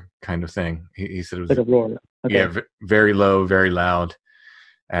roar kind of thing. He said it was like a roar. Okay. Yeah, very low, very loud,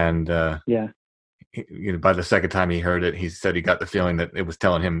 and by the second time he heard it, he said he got the feeling that it was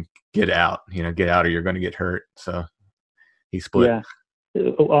telling him, "Get out, get out, or you're going to get hurt." So he split. Yeah.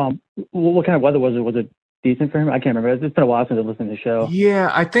 What kind of weather was it? Was it decent for him? I can't remember. It's been a while since I listened to the show.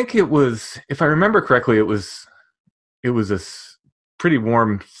 Yeah, I think it was. If I remember correctly, it was a pretty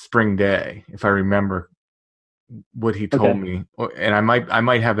warm spring day. If I remember what he told me, and I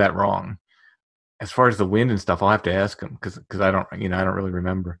might have that wrong. As far as the wind and stuff, I'll have to ask him because I don't really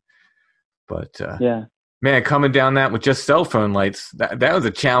remember. But man, coming down that with just cell phone lights, that was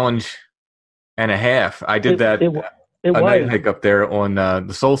a challenge and a half. I did a night hike up there on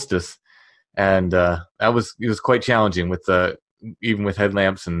the solstice, and it was quite challenging with even with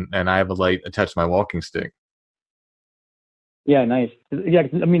headlamps, and I have a light attached to my walking stick. Yeah, nice. Yeah,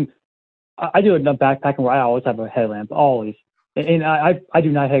 I mean, I do enough backpacking where I always have a headlamp, always. And I do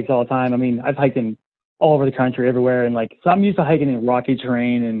night hikes all the time. I mean, I've hiked in all over the country, everywhere, and so I'm used to hiking in rocky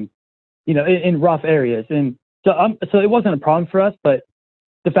terrain and in rough areas. And so it wasn't a problem for us, but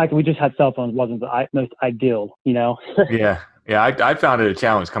the fact that we just had cell phones wasn't the most ideal, Yeah. I found it a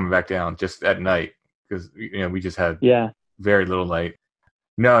challenge coming back down just at night because we just had very little light.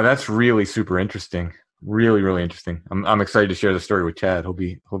 No, that's really super interesting. Really, really interesting. I'm excited to share the story with Chad. He'll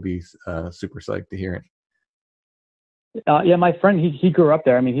be super psyched to hear it. My friend, he grew up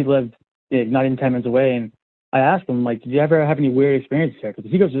there. I mean, he lived not even 10 minutes away. And I asked him, like, did you ever have any weird experiences here? Because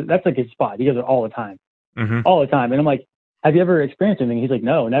he goes, that's like his spot. He goes there all the time. All the time. And I'm like, have you ever experienced anything? He's like,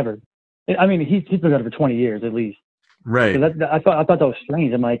 no, never. I mean, he's been there for 20 years at least. Right. So I thought that was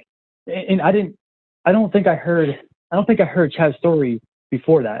strange. I'm like, and I don't think I heard Chad's story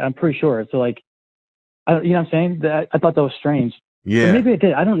before that. I'm pretty sure. So like, you know what I'm saying? That I thought that was strange. Yeah. Or maybe I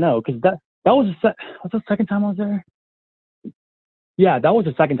did. I don't know. Because that was the second time I was there. Yeah, that was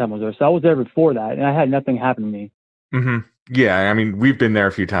the second time I was there. So I was there before that, and I had nothing happen to me. Mm-hmm. Yeah, I mean, we've been there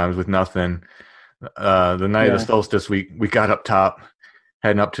a few times with nothing. The night of the solstice, we got up top,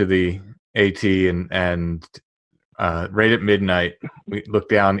 heading up to the AT, and right at midnight, we looked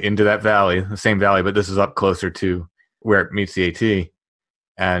down into that valley, the same valley, but this is up closer to where it meets the AT,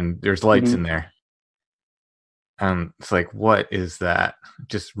 and there's lights in there. And it's like, what is that?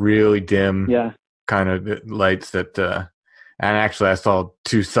 Just really dim Yeah. kind of lights that, and actually I saw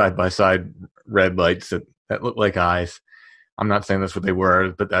two side-by-side red lights that looked like eyes. I'm not saying that's what they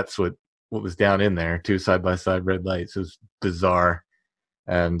were, but that's what was down in there. Two side-by-side red lights. It was bizarre.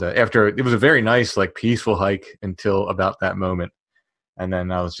 And after, it was a very nice, like, peaceful hike until about that moment. And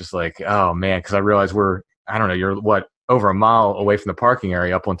then I was just like, oh man, because I realized I don't know, you're what, over a mile away from the parking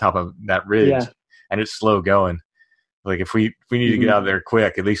area up on top of that ridge, Yeah. and it's slow going. Like if we need to get out of there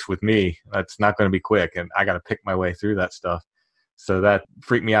quick, at least with me, that's not going to be quick, and I got to pick my way through that stuff. So that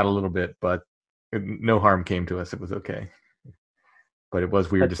freaked me out a little bit, but no harm came to us. It was okay. But it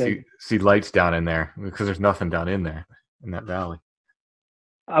was weird to see lights down in there because there's nothing down in there in that valley.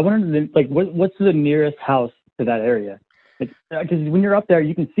 I wondered, like, what's the nearest house to that area? Because when you're up there,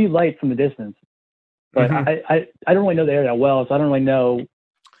 you can see lights from the distance. But I don't really know the area that well, so I don't really know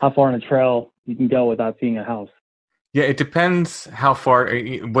how far on a trail you can go without seeing a house. Yeah, it depends how far,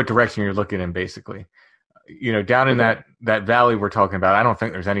 what direction you're looking in, basically. Down in that valley we're talking about, I don't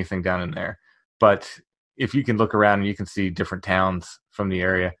think there's anything down in there. But if you can look around and you can see different towns from the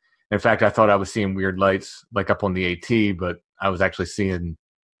area. In fact, I thought I was seeing weird lights like up on the AT, but I was actually seeing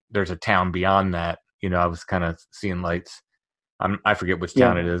there's a town beyond that. I was kind of seeing lights. I forget which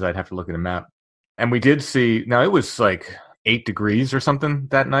town it is. I'd have to look at a map. And we did see, now it was like 8 degrees or something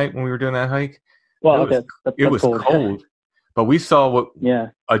that night when we were doing that hike. Well, It was cold, but we saw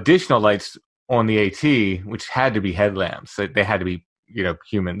additional lights on the AT, which had to be headlamps. They had to be,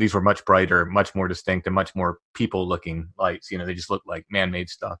 human. These were much brighter, much more distinct, and much more people-looking lights. They just looked like man-made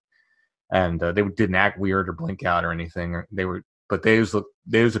stuff, and they didn't act weird or blink out or anything. But those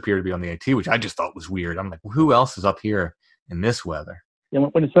appear to be on the AT, which I just thought was weird. I'm like, who else is up here in this weather? Yeah,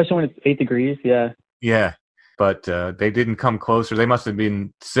 especially when it's 8 degrees. Yeah. Yeah, but they didn't come closer. They must have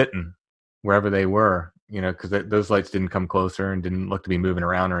been sitting wherever they were, because those lights didn't come closer and didn't look to be moving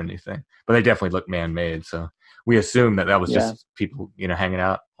around or anything. But they definitely looked man-made. So we assumed that was just people, hanging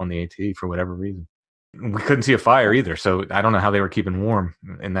out on the AT for whatever reason. We couldn't see a fire either, so I don't know how they were keeping warm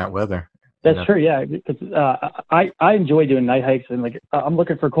in that weather. That's true, yeah. Because I enjoy doing night hikes, and like I'm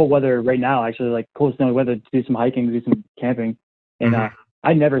looking for cold weather right now. Actually, like cold snowy weather to do some hiking, to do some camping, and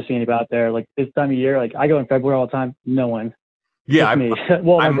I never see anybody out there. Like this time of year, like I go in February all the time. No one. Yeah, me.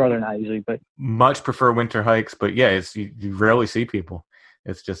 Well, my brother and I usually, but much prefer winter hikes. But yeah, you rarely see people.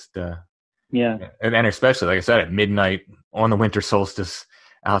 It's just and especially like I said at midnight on the winter solstice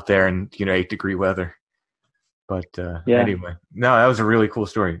out there in 8-degree weather. But anyway, no, that was a really cool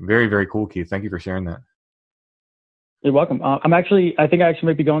story. Very, very cool, Keith. Thank you for sharing that. You're welcome. I think I actually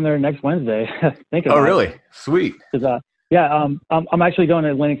might be going there next Wednesday. Really? Sweet. I'm actually going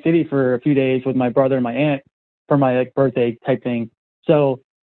to Atlantic City for a few days with my brother and my aunt for my birthday type thing. So,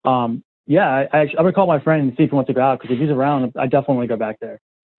 I'm gonna call my friend and see if he wants to go out, because if he's around, I definitely want to go back there.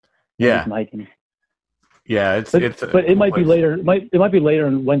 Yeah. Some hiking. Yeah, but it might be later. It might be later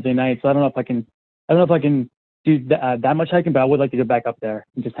on Wednesday night. So I don't know if I can do that much hiking, but I would like to go back up there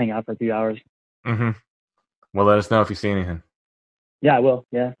and just hang out for a few hours. Mm-hmm. Well, let us know if you see anything. Yeah, I will.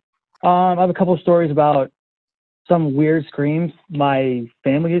 Yeah. I have a couple of stories about some weird screams my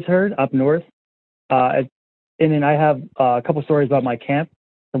family has heard up north. And then I have a couple of stories about my camp,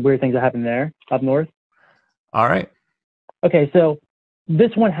 some weird things that happened there up north. All right. Okay, so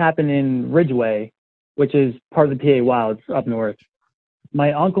this one happened in Ridgeway, which is part of the PA Wilds up north.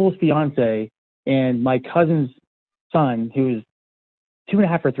 My uncle's fiance and my cousin's son, who was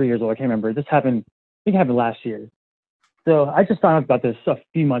 2.5 or 3 years old, I can't remember. This happened, I think it happened last year. So I just found out about this a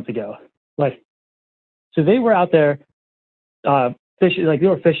few months ago. So they were out there fishing, like they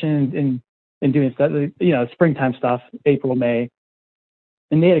were fishing and doing stuff, springtime stuff, April, May.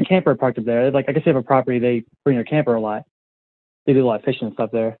 And they had a camper parked up there. Like, I guess they have a property, they bring their camper a lot. They do a lot of fishing and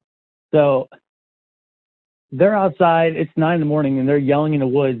stuff there. So they're outside, it's 9 a.m, and they're yelling in the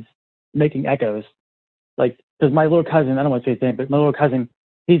woods, making echoes. Like, because my little cousin, I don't want to say his name, but my little cousin,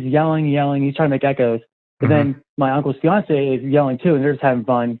 he's yelling, he's trying to make echoes. But then my uncle's fiance is yelling too, and they're just having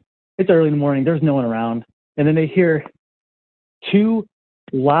fun. It's early in the morning, there's no one around. And then they hear 2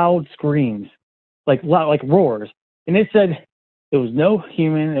 loud screams, like roars. And they said it was no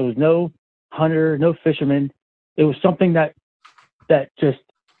human, it was no hunter, no fisherman. It was something that just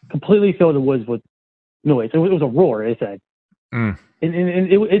completely filled the woods with noise. It was a roar, they said. And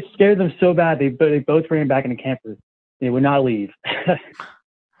it scared them so bad, they both ran back in the camper. They would not leave.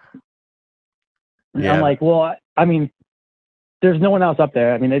 Yeah. I'm like, well, I mean, there's no one else up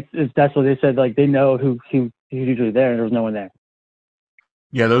there. I mean, that's what they said. Like, they know who's usually there, and there was no one there.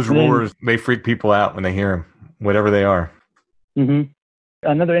 Yeah, those roars, they freak people out when they hear them, whatever they are.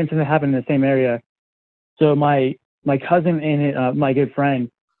 Another incident happened in the same area. So my cousin and my good friend,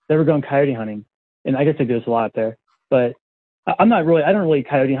 they were going coyote hunting, and I guess they do this a lot up there. But I don't really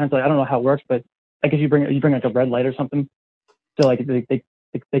coyote hunt. So like, I don't know how it works, but I guess you bring like a red light or something, so like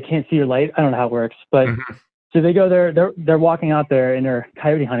they can't see your light. I don't know how it works, but so they go there. They're walking out there and they're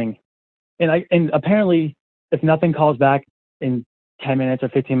coyote hunting, and apparently if nothing calls back in 10 minutes or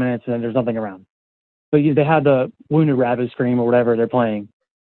 15 minutes, then there's nothing around. But they had the wounded rabbit scream or whatever they're playing.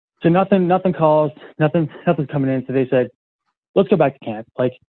 So nothing calls, nothing's coming in. So they said, let's go back to camp.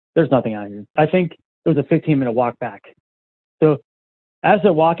 Like, there's nothing out here. I think it was a 15-minute walk back. So as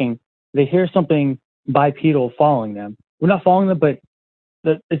they're walking, they hear something bipedal following them. Well, not following them, but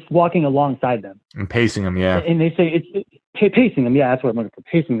it's walking alongside them. And pacing them, yeah. And they say it's pacing them. Yeah, that's what I'm looking for,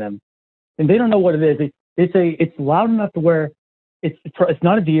 pacing them. And they don't know what it is. They say it's loud enough to where it's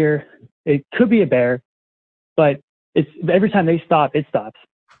not a deer. It could be a bear, but it's every time they stop, it stops.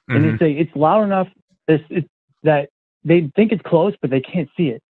 And they say it's loud enough that they think it's close, but they can't see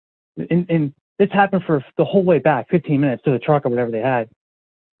it. And this happened for the whole way back, 15 minutes to the truck or whatever they had.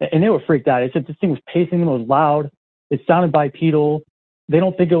 And they were freaked out. They said this thing was pacing them. It was loud. It sounded bipedal. They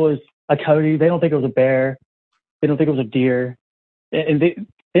don't think it was a coyote. They don't think it was a bear. They don't think it was a deer. And they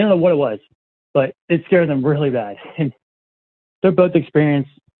don't know what it was, but it scared them really bad. And they're both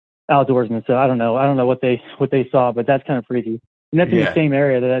experienced outdoorsmen, so I don't know what they saw, but that's kind of freaky. And that's in the same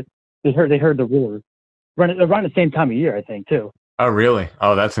area that they heard the roar around the same time of year, I think, too. Oh, really?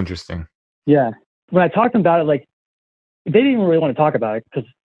 Oh, that's interesting. Yeah. When I talked to them about it, like, they didn't even really want to talk about it because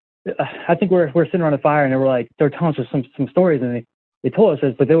I think we're sitting around a fire and they were telling us some stories, and they told us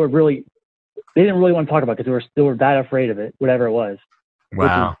this, but they didn't really want to talk about it because they were that afraid of it, whatever it was.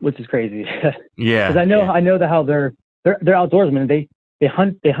 Wow. Which is crazy. Yeah. Because I know that how they're outdoorsmen. They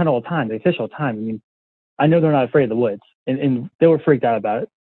hunt all the time. They fish all the time. I mean, I know they're not afraid of the woods, and they were freaked out about it.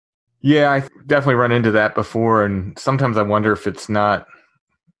 Yeah, I definitely run into that before, and sometimes I wonder if it's not,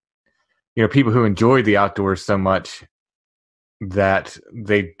 people who enjoy the outdoors so much that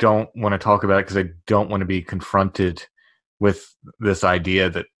they don't want to talk about it because they don't want to be confronted with this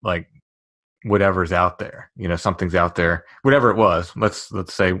idea that, like, whatever's out there, something's out there, whatever it was. Let's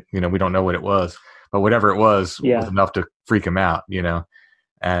say, we don't know what it was, but whatever it was enough to freak them out,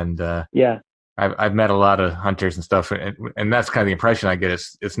 and I've met a lot of hunters and stuff, and that's kind of the impression I get.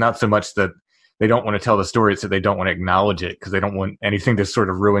 It's not so much that they don't want to tell the story, it's that they don't want to acknowledge it because they don't want anything to sort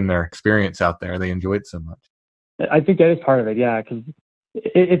of ruin their experience out there. They enjoy it so much. I think that is part of it, yeah, because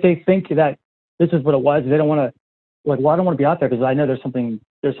if they think that this is what it was, they don't want to, like, well, I don't want to be out there because I know there's something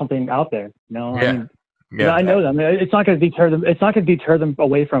out there, I know them. It's not going to deter them. It's not going to deter them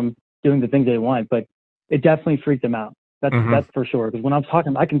away from doing the things they want, but it definitely freaked them out. That's for sure. Because when I'm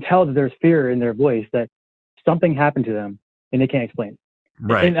talking, I can tell that there's fear in their voice that something happened to them and they can't explain it.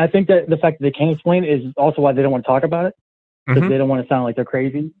 Right. And I think that the fact that they can't explain it is also why they don't want to talk about it, because they don't want to sound like they're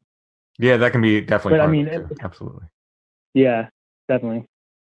crazy. Yeah, that can be definitely. But part I mean, of it too. Absolutely. Yeah, definitely.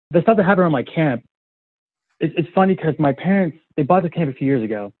 The stuff that happened on my camp, it's funny because my parents, they bought the camp a few years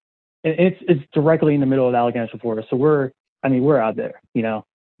ago, and it's directly in the middle of the Allegheny National Forest. So we're out there,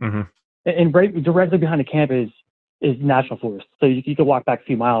 And right directly behind the camp is national forest. So you could walk back a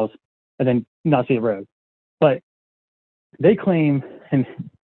few miles and then not see the road. But they claim, and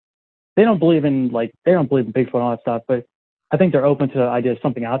they don't believe in Bigfoot and all that stuff, but I think they're open to the idea of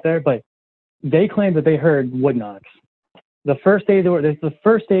something out there. But they claim that they heard wood knocks. The first day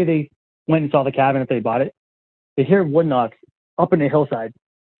they went and saw the cabin, if they bought it, they hear wood knocks up in the hillside.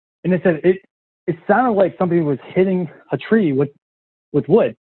 And they said it sounded like somebody was hitting a tree with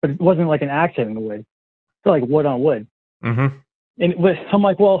wood, but it wasn't like an axe hitting the wood. It's like wood on wood. And I'm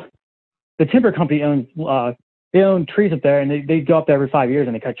like, well, the timber company owns, they own trees up there, and they go up there every 5 years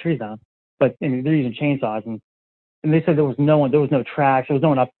and they cut trees down. But they're using chainsaws, and they said there was no tracks, there was no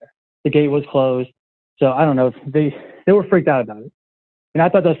one up there. The gate was closed. So I don't know. They were freaked out about it. And I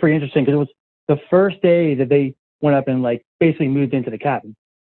thought that was pretty interesting because it was the first day that they went up and like basically moved into the cabin.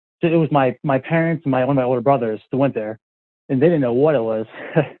 So it was my parents and one of my older brothers that went there, and they didn't know what it was.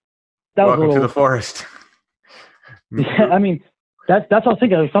 Welcome to the forest. Yeah, I mean, that's what I was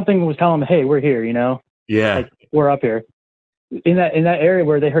thinking. Like, something was telling them, hey, we're here, Yeah. Like, we're up here. In that area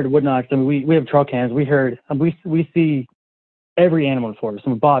where they heard wood knocks, I mean, we have trail cams. We see every animal in the forest.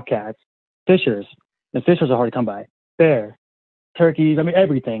 Some bobcats, fishers. And fishers are hard to come by. Bear, turkeys, I mean,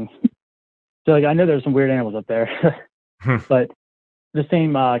 everything. So like, I know there's some weird animals up there. But the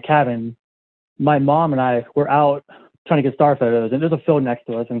same cabin, my mom and I were out trying to get star photos, and there's a field next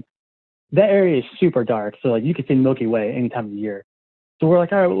to us, and that area is super dark. So like, you can see the Milky Way any time of the year. So we're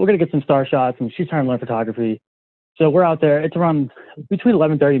like, all right, we're going to get some star shots, and she's trying to learn photography. So we're out there. It's around between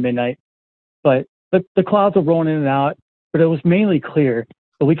 11:30 and midnight, but but the clouds were rolling in and out, but it was mainly clear,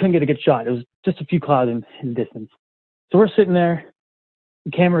 but we couldn't get a good shot. It was just a few clouds in the distance. So we're sitting there,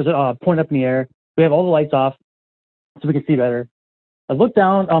 the camera's pointing up in the air. We have all the lights off so we can see better. I look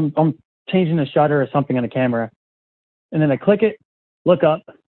down, I'm changing the shutter or something on the camera, and then I click it, look up,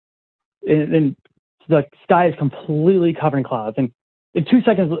 and the sky is completely covered in clouds. And in 2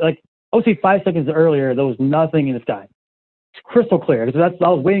 seconds, like I would say 5 seconds earlier, there was nothing in the sky. It's crystal clear because I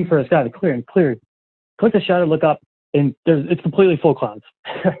was waiting for the sky to clear and cleared. Click the shutter, look up, and it's completely full clouds.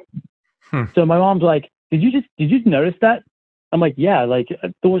 So my mom's like, did you notice that? I'm like, yeah, like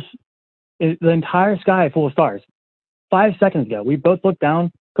there was the entire sky full of stars. 5 seconds ago, we both looked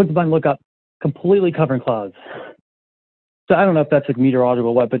down, clicked the button, look up, completely covered in clouds. So I don't know if that's like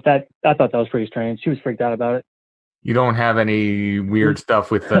meteorological or what, but I thought that was pretty strange. She was freaked out about it. You don't have any weird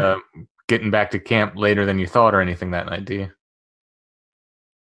stuff with getting back to camp later than you thought or anything that night, do you?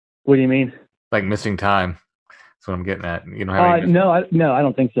 What do you mean? Like missing time. That's what I'm getting at. You don't have any... No, I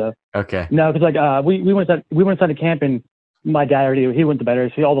don't think so. Okay. No, because like we went inside the camp and my dad he went to bed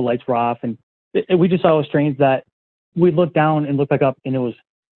early, so all the lights were off, and we just thought it was strange that we looked down and looked back up, and it was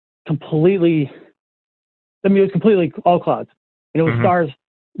completely. I mean, it was completely all clouds, and it was stars.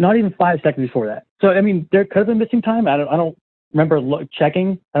 Not even 5 seconds before that. So I mean, there could have been missing time. I don't remember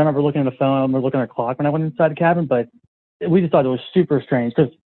checking. I don't remember looking at the phone or looking at the clock when I went inside the cabin, but we just thought it was super strange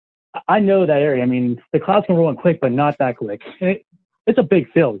because I know that area. I mean, the clouds can roll in quick, but not that quick. And it's a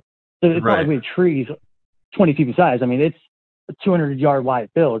big field, so it's not like we have trees 20 feet in size. I mean, it's a 200-yard wide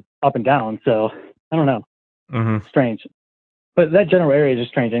field up and down. So I don't know. Strange. But that general area is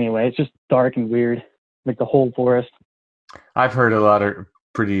just strange anyway. It's just dark and weird, like the whole forest. I've heard a lot of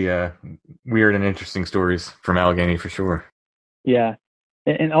pretty weird and interesting stories from Allegheny for sure. Yeah.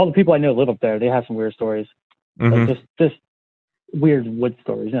 And all the people I know live up there. They have some weird stories. Like just weird wood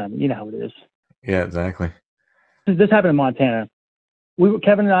stories. You know how it is. Yeah, exactly. This happened in Montana.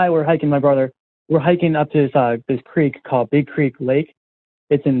 Kevin and I were hiking, my brother. We're hiking up to this creek called Big Creek Lake.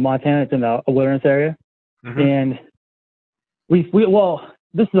 It's in Montana. It's in a wilderness area. And this is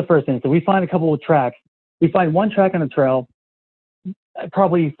the first thing. So we find a couple of tracks. We find one track on the trail,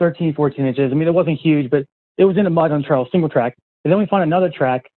 probably 13, 14 inches. I mean, it wasn't huge, but it was in the mud on the trail, single track. And then we find another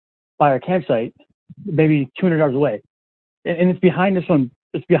track by our campsite, maybe 200 yards away. And it's behind this one.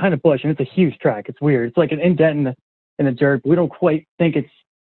 It's behind a bush, and it's a huge track. It's weird. It's like an indent in the dirt. We don't quite think it's,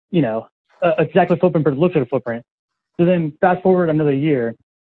 exactly a footprint, but it looks like a footprint. So then fast forward another year,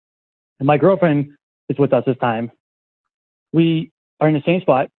 and my girlfriend is with us this time. We are in the same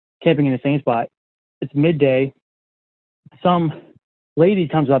spot, camping in the same spot. It's midday. Some lady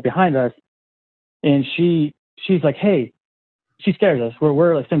comes up behind us, and she's like, hey, she scares us.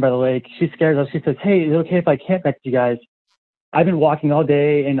 We're like sitting by the lake. She scares us. She says, hey, is it okay if I camp next to you guys? I've been walking all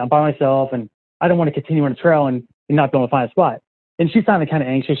day, and I'm by myself, and I don't want to continue on the trail and not be able to find a spot. And she sounded kind of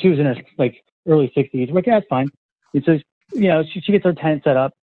anxious. She was in her like early 60s. We're like, yeah, it's fine. And so, she gets her tent set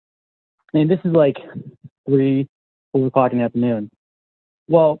up. And this is like 3, 4 o'clock in the afternoon.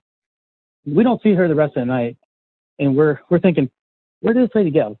 Well, we don't see her the rest of the night. And we're thinking, where did this lady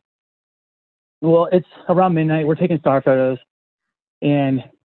go? Well, it's around midnight. We're taking star photos. And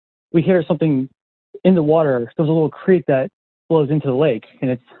we hear something in the water. There's a little creek that flows into the lake. And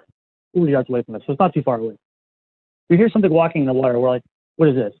it's 40 yards away from us. So it's not too far away. We hear something walking in the water. We're like, what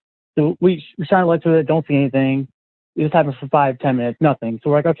is this? So we shine a light through it, don't see anything. It just happened for 5-10 minutes, nothing. So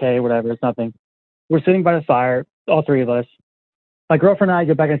we're like, okay, whatever, it's nothing. We're sitting by the fire, all 3 of us. My girlfriend and I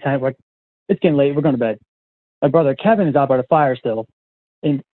go back in the tent. We're like, it's getting late, we're going to bed. My brother Kevin is out by the fire still.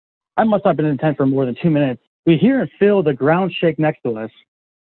 And I must not have been in the tent for more than 2 minutes. We hear and feel the ground shake next to us,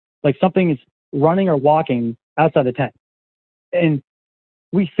 like something is running or walking outside the tent. And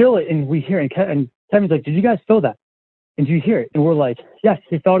we feel it and we hear it. And Kevin's like, did you guys feel that? And do you hear it? And we're like, yes,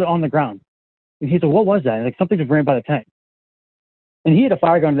 he felt it on the ground. And he's like, what was that? And like something just ran by the tent. And he had a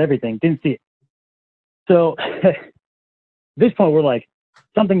fire gun and everything, didn't see it. So at this point, we're like,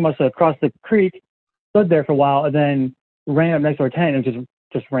 something must have crossed the creek, stood there for a while, and then ran up next to our tent and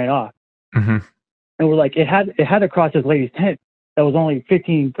just ran off. And we're like, it had to cross this lady's tent that was only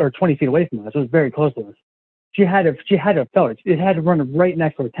 15 or 20 feet away from us. It was very close to us. She had to have felt it. It had to run right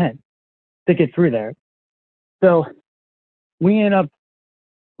next to her tent to get through there. So we end up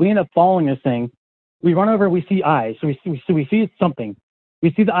following this thing. We run over, we see eyes. So we see something.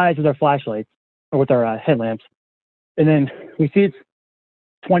 We see the eyes with our flashlights or with our headlamps. And then we see it's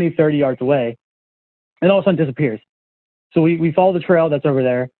 20, 30 yards away. And all of a sudden disappears. So we follow the trail that's over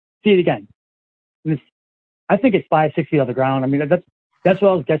there, see it again. And I think it's 5-6 feet off the ground. I mean, that's what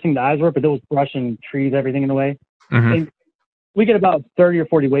I was guessing the eyes were, but there was brush and trees, everything in the way. And we get about 30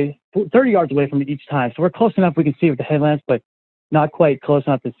 yards away from it each time. So we're close enough we can see it with the headlamps, but not quite close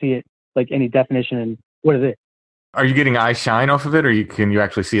enough to see it, like any definition and what is it. Are you getting eye shine off of it, or can you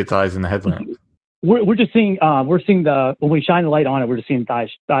actually see its eyes in the headlamp? We're just seeing, when we shine the light on it, we're just seeing the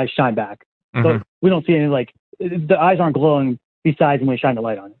eyes shine back. So we don't see any, like, the eyes aren't glowing besides when we shine the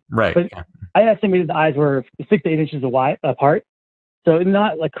light on it. Right. But I estimated the eyes were 6 to 8 inches apart. So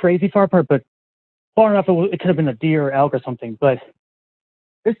not like crazy far apart, but far enough it could have been a deer or elk or something. But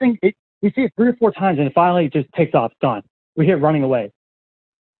this thing, we see it 3 or 4 times and it finally just takes off. It's gone. We hear it running away.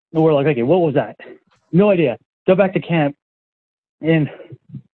 And we're like, okay, what was that? No idea. Go back to camp and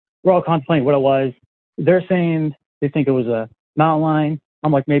we're all contemplating what it was. They're saying they think it was a mountain lion.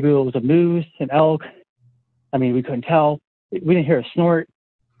 I'm like, maybe it was a moose, an elk. I mean, we couldn't tell. We didn't hear a snort,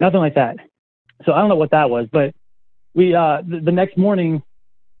 nothing like that. So I don't know what that was, but we, the next morning,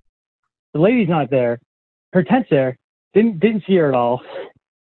 the lady's not there. Her tent's there. Didn't see her at all.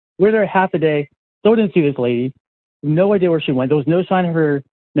 We're there half the day. Still didn't see this lady. No idea where she went. There was no sign of her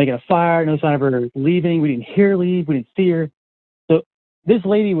making a fire, no sign of her leaving. We didn't hear her leave. We didn't see her. So this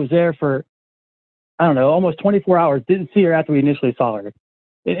lady was there for, I don't know, almost 24 hours. Didn't see her after we initially saw her.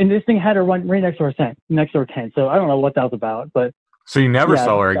 And this thing had her run right next to our tent. So I don't know what that was about, but. So you never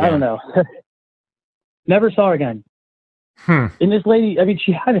saw her again? I don't know. Never saw her again. And this lady, I mean,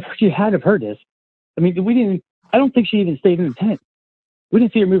 she had to have heard this. I mean, I don't think she even stayed in the tent. We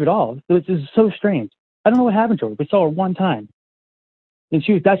didn't see her move at all. It was so strange. I don't know what happened to her. We saw her one time. And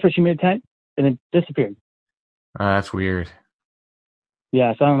that's where she made a tent and then disappeared. That's weird.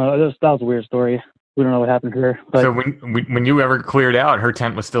 Yeah, so I don't know. That was a weird story. We don't know what happened to her. But, so when you ever cleared out, her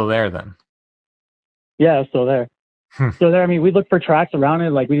tent was still there then? Yeah, it was still there. Still there. I mean, we looked for tracks around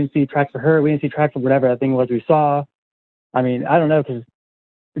it. Like, we didn't see tracks for her. We didn't see tracks for whatever that thing was we saw. I mean, I don't know, because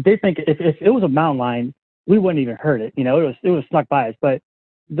they think if it was a mountain lion, we wouldn't even heard it. You know, it was snuck by us. But,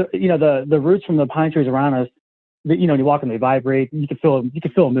 the roots from the pine trees around us, you walk and they vibrate. You could feel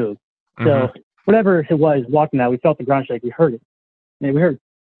them move. So whatever it was walking that, we felt the ground shake. We heard it. And we heard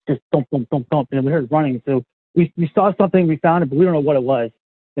just thump, thump, thump, thump, and we heard it running. So we saw something, we found it, but we don't know what it was.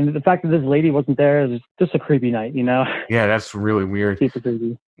 And the fact that this lady wasn't there was just a creepy night, Yeah, that's really weird. Super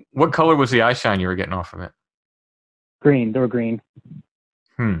creepy. What color was the eye shine you were getting off of it? Green. They were green.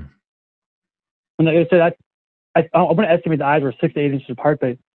 And like I said, I'm going to estimate the eyes were 6 to 8 inches apart,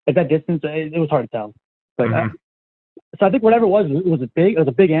 but at that distance, it was hard to tell. But so I think whatever it was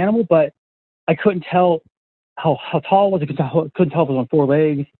a big animal, but I couldn't tell how tall it was. I couldn't tell if it was on 4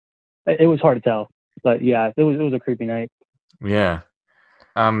 legs. It was hard to tell. But yeah, it was a creepy night. Yeah.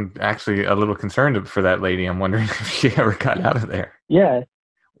 I'm actually a little concerned for that lady. I'm wondering if she ever got out of there. Yeah.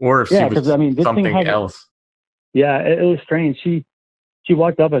 Or if she was something else. Yeah, it was strange. She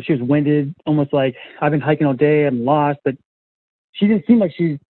walked up, she was winded, almost like, I've been hiking all day, I'm lost. But she didn't seem like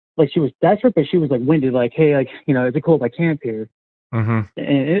she was desperate, but she was like winded, like, hey, like, is it cool if I camp here? And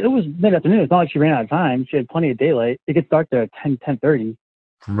it was mid-afternoon. It's not like she ran out of time. She had plenty of daylight. It gets dark there at 10:30.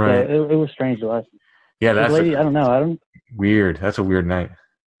 Right. So it was strange to us. Yeah, that's lady. I don't know. Weird. That's a weird night.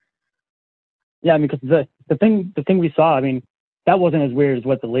 Yeah, I mean, because the thing we saw, I mean, that wasn't as weird as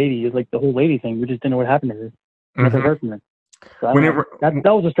what the lady is, like the whole lady thing. We just didn't know what happened to her. Never heard from her. So that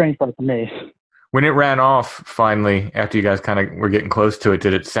was a strange part for me. When it ran off, finally, after you guys kind of were getting close to it,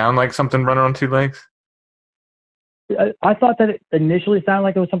 did it sound like something running on 2 legs? I thought that it initially sounded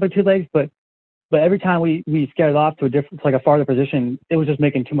like it was something 2 legs, but every time we scared it off to a farther position, it was just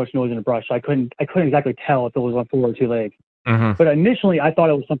making too much noise in the brush. So I couldn't exactly tell if it was on 4 or 2 legs. But initially, I thought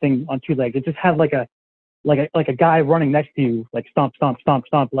it was something on 2 legs. It just had like a guy running next to you, like stomp, stomp, stomp,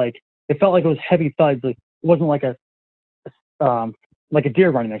 stomp. Like it felt like it was heavy thuds. Like it wasn't like a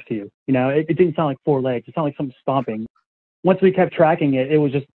deer running next to you. It didn't sound like 4 legs. It sounded like something stomping. Once we kept tracking it, it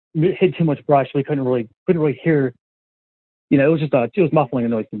was just hit too much brush. We couldn't really hear. It was muffling the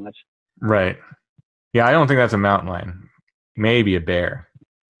noise too much. Right. Yeah, I don't think that's a mountain lion. Maybe a bear.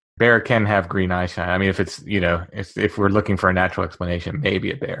 Bear can have green eye shine. I mean, if it's if we're looking for a natural explanation,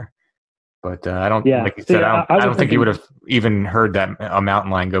 maybe a bear. But I don't. Yeah. Like you said, I don't think you would have even heard that a mountain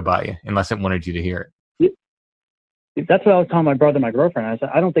lion go by you unless it wanted you to hear it. That's what I was telling my brother and my girlfriend. I said,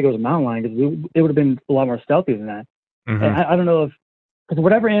 I don't think it was a mountain lion because it would have been a lot more stealthy than that. And I don't know because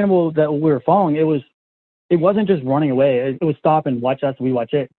whatever animal that we were following, it wasn't just running away. It would stop and watch us and we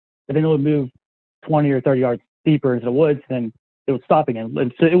watch it. But then it would move 20 or 30 yards deeper into the woods and it would stop again.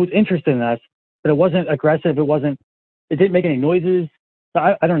 And so it was interested in us, but it wasn't aggressive. It didn't make any noises.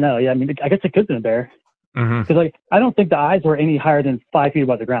 So I don't know. Yeah, I mean, I guess it could have been a bear. Because I don't think the eyes were any higher than 5 feet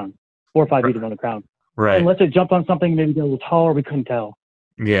above the ground, 4 or 5 feet above the ground. Right. Unless it jumped on something, maybe a little taller, we couldn't tell.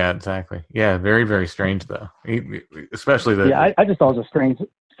 Yeah, exactly. Yeah, very, very strange though. Especially the Yeah, I just thought it was a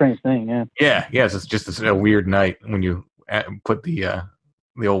strange thing. Yeah. yeah, yes. It's just a weird night when you put the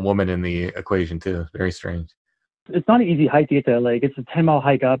old woman in the equation too. It's very strange. It's not an easy hike to get to that lake. It's a 10-mile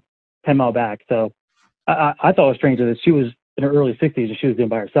hike up, 10-mile back. So I thought it was strange that she was in her early 60s and she was doing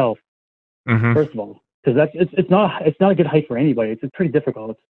by herself. Mm-hmm. First of all, because it's not a good hike for anybody. It's pretty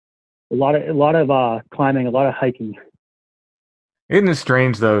difficult. A lot of climbing, a lot of hiking. Isn't it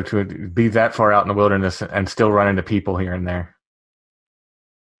strange though to be that far out in the wilderness and still run into people here and there?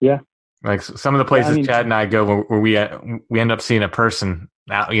 Yeah. Like some of the places Chad and I go where we end up seeing a person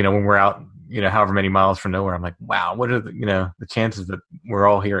out, when we're out, however many miles from nowhere. I'm like, wow, what are the chances that we're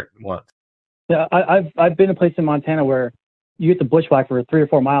all here at once? Yeah, I've been in a place in Montana where you get the bushwhack for 3 or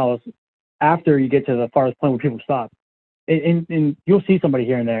 4 miles after you get to the farthest point where people stop, and you'll see somebody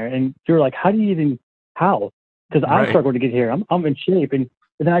here and there, and you're like, how do you even how? Because I'm struggling to get here. I'm in shape, and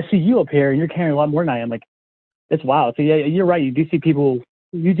then I see you up here, and you're carrying a lot more than I am. Like, it's wild. So yeah, you're right. You do see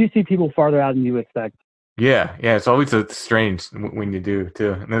people farther out than you expect. Yeah. It's always strange when you do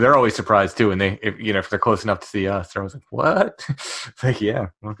too. And they're always surprised too. And if they're close enough to see us, they're always like, "What?" It's like, yeah.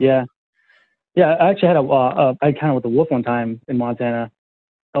 I actually had I encounter with a wolf one time in Montana.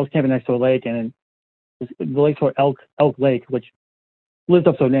 I was camping next to a lake, and the lake's called Elk Lake, which lives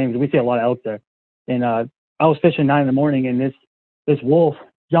up to its name. We see a lot of elk there. And I was fishing 9 in, and this wolf,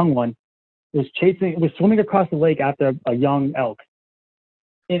 young one, was swimming across the lake after a young elk.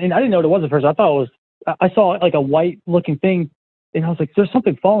 And I didn't know what it was at first. I thought it was. I saw like a white looking thing, and I was like, "There's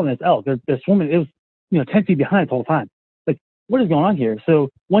something following this elk." They're swimming. It was 10 feet behind the whole time. Like, what is going on here? So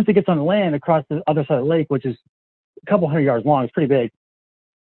once it gets on the land across the other side of the lake, which is a couple 100 yards long, it's pretty big.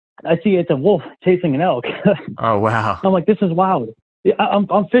 I see it's a wolf chasing an elk. Oh wow! I'm like, this is wild.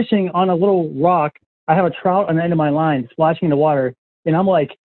 I'm fishing on a little rock. I have a trout on the end of my line splashing in the water, and I'm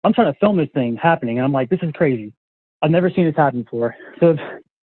like, I'm trying to film this thing happening, and I'm like, this is crazy. I've never seen this happen before. So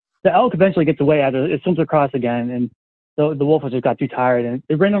the elk eventually gets away after it swims across again, and the wolf just got too tired, and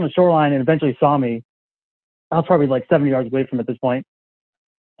it ran on the shoreline and eventually saw me. I was probably like 70 yards away from it at this point.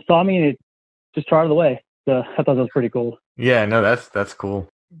 Saw me, and it just trotted away. So I thought that was pretty cool. Yeah, no, that's cool.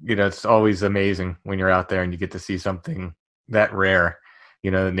 It's always amazing when you're out there and you get to see something that rare.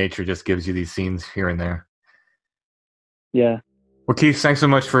 Nature just gives you these scenes here and there. Yeah. Well, Keith, thanks so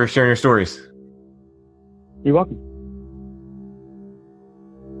much for sharing your stories. You're welcome.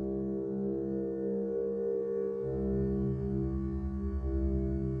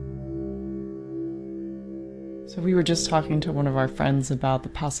 So we were just talking to one of our friends about the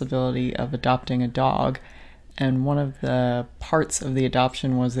possibility of adopting a dog, and one of the parts of the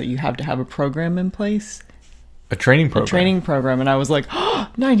adoption was that you have to have a program in place. A training program. And I was like,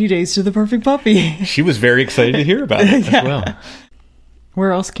 90 days to the perfect puppy. She was very excited to hear about it as well.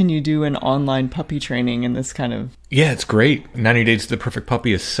 Where else can you do an online puppy training in this kind of... Yeah, it's great. 90 Days to the Perfect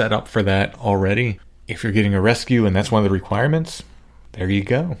Puppy is set up for that already. If you're getting a rescue and that's one of the requirements, there you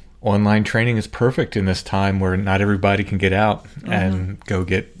go. Online training is perfect in this time where not everybody can get out and go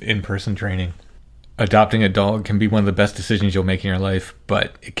get in-person training. Adopting a dog can be one of the best decisions you'll make in your life,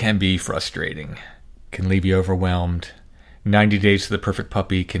 but it can be frustrating. Can leave you overwhelmed. 90 Days to the Perfect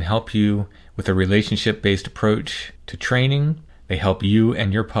Puppy can help you with a relationship-based approach to training. They help you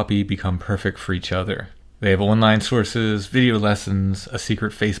and your puppy become perfect for each other. They have online sources, video lessons, a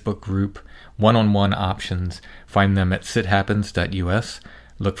secret Facebook group, one-on-one options. Find them at sithappens.us.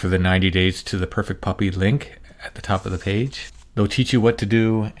 Look for the 90 Days to the Perfect Puppy link at the top of the page. They'll teach you what to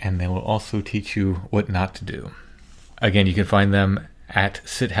do, and they will also teach you what not to do. Again, you can find them at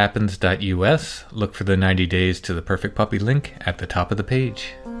sithappens.us. Look for the 90 Days to the Perfect Puppy link at the top of the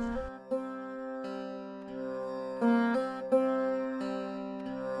page.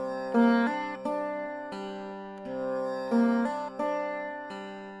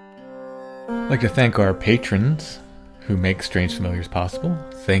 I'd like to thank our patrons who make Strange Familiars possible.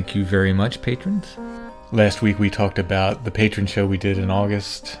 Thank you very much, patrons. Last week we talked about the patron show we did in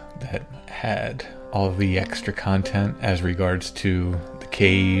August that had all of the extra content as regards to the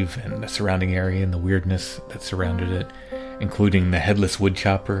cave and the surrounding area and the weirdness that surrounded it, including the headless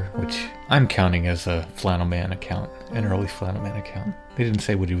woodchopper, which I'm counting as a flannel man account, an early flannel man account. They didn't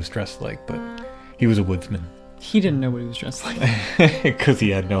say what he was dressed like, but he was a woodsman. He didn't know what he was dressed like. Because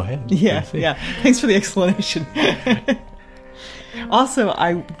he had no head. Yeah. Thanks for the explanation. Also,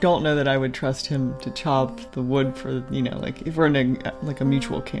 I don't know that I would trust him to chop the wood for, like if we're in a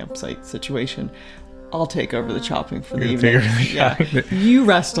mutual campsite situation, I'll take over the chopping for the evening. You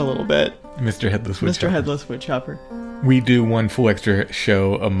rest a little bit. Mr. Headless Woodchopper. Mr. Headless Woodchopper. We do one full extra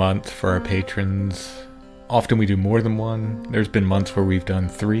show a month for our patrons Often we do more than one. There's been months where we've done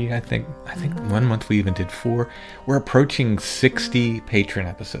 3, I think. I think one month we even did 4. We're approaching 60 Patreon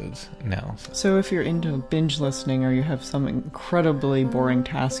episodes now. So if you're into binge listening, or you have some incredibly boring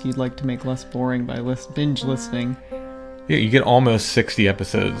task you'd like to make less boring by binge listening... Yeah, you get almost 60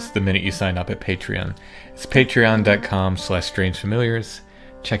 episodes the minute you sign up at Patreon. It's patreon.com/strangefamiliars.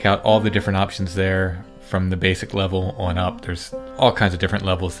 Check out all the different options there from the basic level on up. There's all kinds of different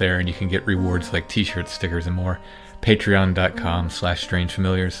levels there, and you can get rewards like t-shirts, stickers, and more.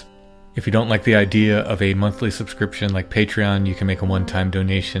 Patreon.com/strangefamiliars. If you don't like the idea of a monthly subscription like Patreon, you can make a one-time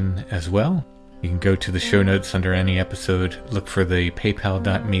donation as well. You can go to the show notes under any episode, look for the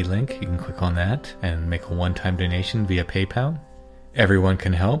paypal.me link. You can click on that and make a one-time donation via PayPal. Everyone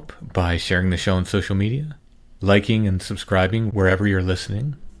can help by sharing the show on social media, liking and subscribing wherever you're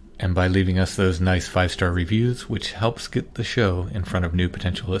listening, and by leaving us those nice 5-star reviews, which helps get the show in front of new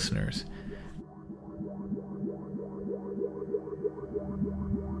potential listeners.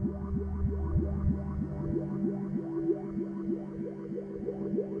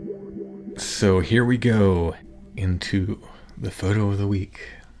 So here we go into the photo of the week.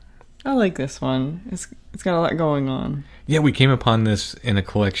 I like this one. It's got a lot going on. Yeah, we came upon this in a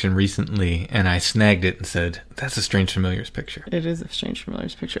collection recently, and I snagged it and said, that's a Strange Familiars picture. It is a Strange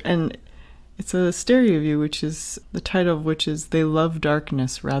Familiars picture. And it's a stereo view, which is, the title of which is, They Love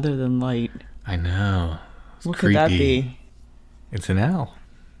Darkness Rather Than Light. I know. What creepy. could that be? It's an owl.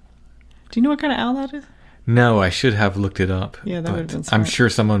 Do you know what kind of owl that is? No, I should have looked it up. Yeah, that would have been smart. I'm sure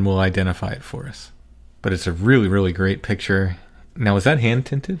someone will identify it for us. But it's a really, really great picture. Now, is that hand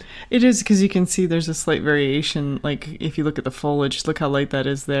tinted? It is, because you can see there's a slight variation. Like, if you look at the foliage, look how light that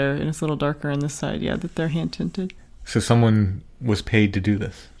is there. And it's a little darker on this side. Yeah, that they're hand tinted. So someone was paid to do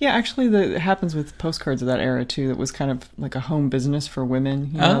this? Yeah, actually, it happens with postcards of that era, too. That was kind of like a home business for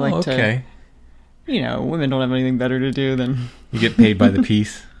women. Okay. Women don't have anything better to do than... You get paid by the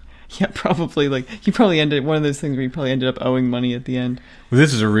piece? Yeah, probably. Like, you probably ended one of those things where you probably ended up owing money at the end. Well,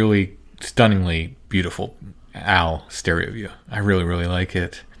 this is a really stunningly beautiful owl stereo view. I really, really like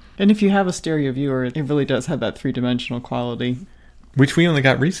it. And if you have a stereo viewer, it really does have that 3-dimensional quality. Which we only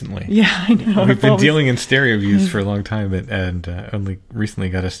got recently. Yeah, I know. We've been dealing in stereo views for a long time, and only recently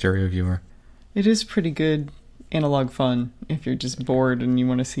got a stereo viewer. It is pretty good analog fun if you're just bored and you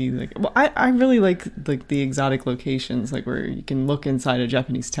want to see I really like the exotic locations, like where you can look inside a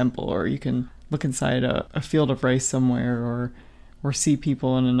Japanese temple, or you can look inside a field of rice somewhere, or see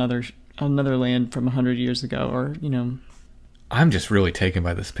people in another land from 100 years ago, or I'm just really taken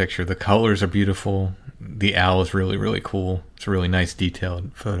by this picture. The colors are beautiful. The owl is really, really cool. It's a really nice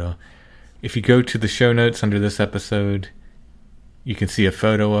detailed photo. If you go to the show notes under this episode, you can see a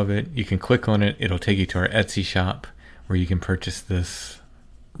photo of it. You can click on it. It'll take you to our Etsy shop where you can purchase this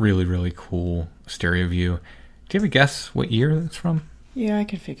really, really cool stereo view. Do you have a guess what year that's from? Yeah, I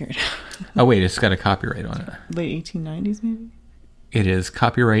can figure it out. Oh, wait, it's got a copyright on it. Late 1890s, maybe? It is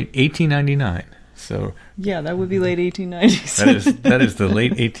copyright 1899. So yeah, that would be late 1890s. that is the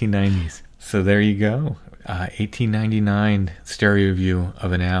late 1890s. So there you go. 1899 stereo view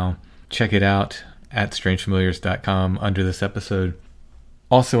of an owl. Check it out at strangefamiliars.com under this episode.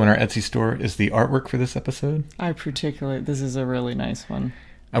 Also in our Etsy store is the artwork for this episode. This is a really nice one.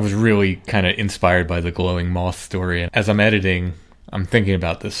 I was really kind of inspired by the glowing moth story. As I'm editing, I'm thinking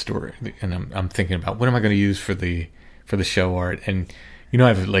about this story, and I'm thinking about what am I going to use for the show art. And I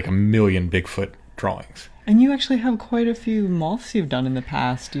have like a million Bigfoot drawings. And you actually have quite a few moths you've done in the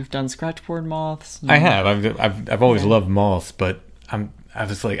past. You've done scratchboard moths. I have. I've always loved moths, but I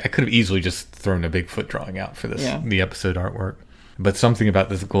was like, I could have easily just thrown a Bigfoot drawing out for the episode artwork. But something about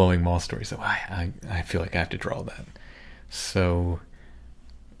this glowing moth story, so I feel like I have to draw that. So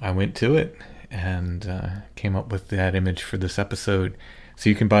I went to it and came up with that image for this episode. So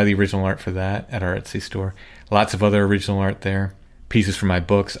you can buy the original art for that at our Etsy store. Lots of other original art there. Pieces from my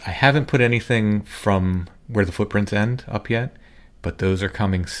books. I haven't put anything from Where the Footprints End up yet, but those are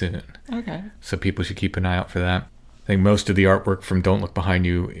coming soon. Okay. So people should keep an eye out for that. I think most of the artwork from Don't Look Behind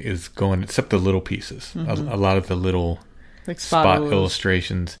You is going, except the little pieces. Mm-hmm. A lot of the little like spot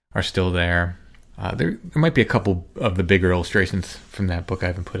illustrations are still there. There might be a couple of the bigger illustrations from that book I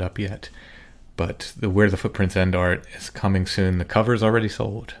haven't put up yet. But the Where the Footprints End art is coming soon. The cover's already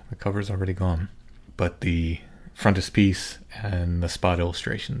sold. The cover's already gone. But the frontispiece and the spot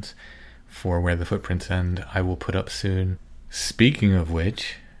illustrations for Where the Footprints End I will put up soon. Speaking of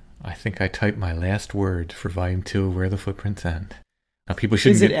which, I think I typed my last word for Volume 2 of Where the Footprints End. Now people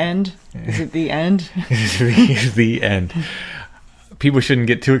shouldn't... Is it end? Is it the end? It's the end. people shouldn't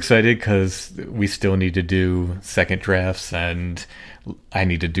get too excited because we still need to do second drafts, and I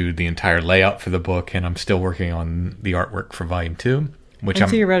need to do the entire layout for the book, and I'm still working on the artwork for volume 2, which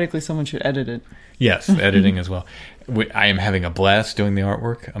theoretically someone should edit it. Yes, editing as well. I am having a blast doing the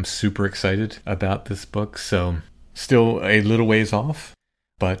artwork. I'm super excited about this book, so still a little ways off,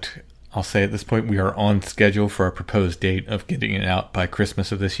 but I'll say at this point we are on schedule for our proposed date of getting it out by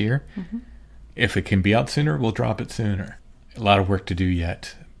Christmas of this year. Mm-hmm. If it can be out sooner, we'll drop it sooner. A lot of work to do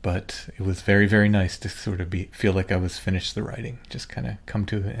yet, but it was very, very nice to sort of feel like I was finished the writing, just kind of come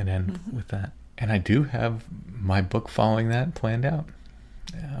to an end with that. And I do have my book following that planned out.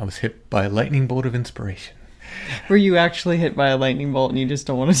 I was hit by a lightning bolt of inspiration. Were you actually hit by a lightning bolt and you just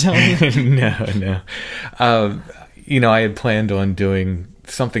don't want to tell me? No. I had planned on doing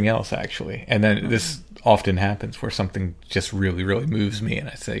something else, actually. And then this often happens where something just really, really moves me. And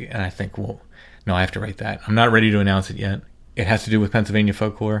I think, well, no, I have to write that. I'm not ready to announce it yet. It has to do with Pennsylvania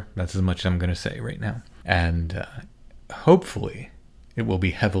folklore. That's as much as I'm going to say right now. And hopefully it will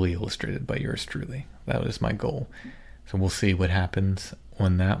be heavily illustrated by yours truly. That is my goal. So we'll see what happens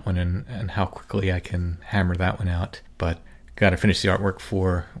on that one and how quickly I can hammer that one out. But got to finish the artwork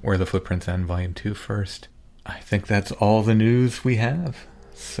for Where the Footprints End Volume 2 first. I think that's all the news we have.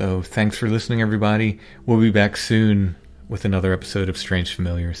 So thanks for listening, everybody. We'll be back soon with another episode of Strange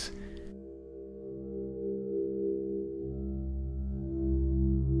Familiars.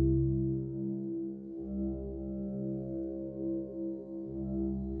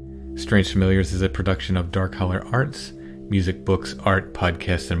 Strange Familiars is a production of Dark Holler Arts. Music, books, art,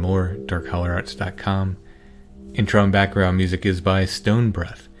 podcasts, and more, darkhollerarts.com. Intro and background music is by Stone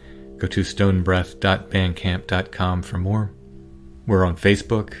Breath. Go to stonebreath.bandcamp.com for more. We're on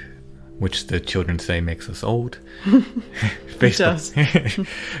Facebook, which the children say makes us old.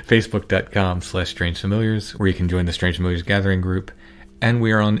 Facebook.com/strangefamiliars, where you can join the Strange Familiars Gathering group. And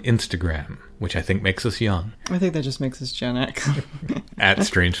we are on Instagram, which I think makes us young. I think that just makes us Gen X. At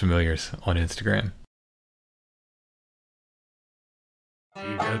Strange Familiars on Instagram.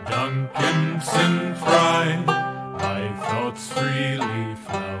 Die Gedanken sind frei, my thoughts freely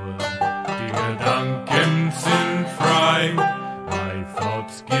flower. Die Gedanken sind frei, my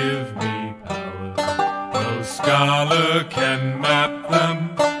thoughts give me power. No scholar can map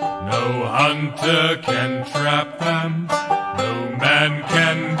them, no hunter can trap them, no man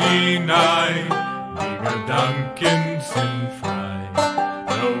can deny. Die Gedanken sind frei,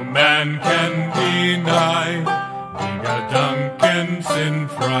 no man can deny. Die Gedanken sind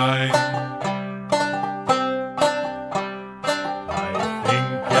frei. I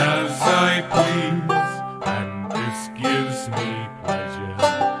think as I please, and this gives me pleasure.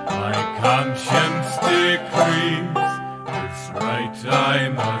 My conscience decrees, it's right I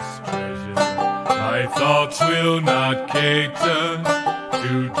must treasure. My thoughts will not cater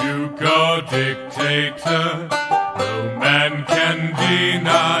to duke or dictator. No man can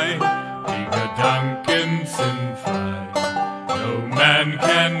deny. Die Gedanken sind frei. No man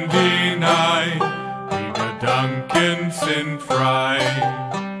can deny. Die Gedanken sind frei.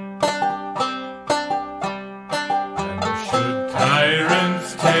 And should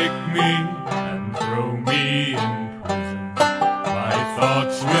tyrants take me and throw me in prison, my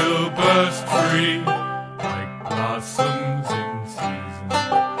thoughts will burst free like blossoms in season.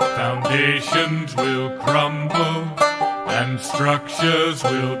 Foundations will crumble and structures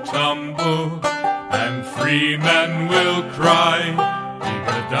will tumble, and free men will cry, Die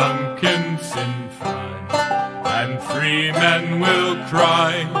Gedanken sind frei. And free men will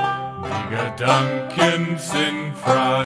cry, Die Gedanken sind frei.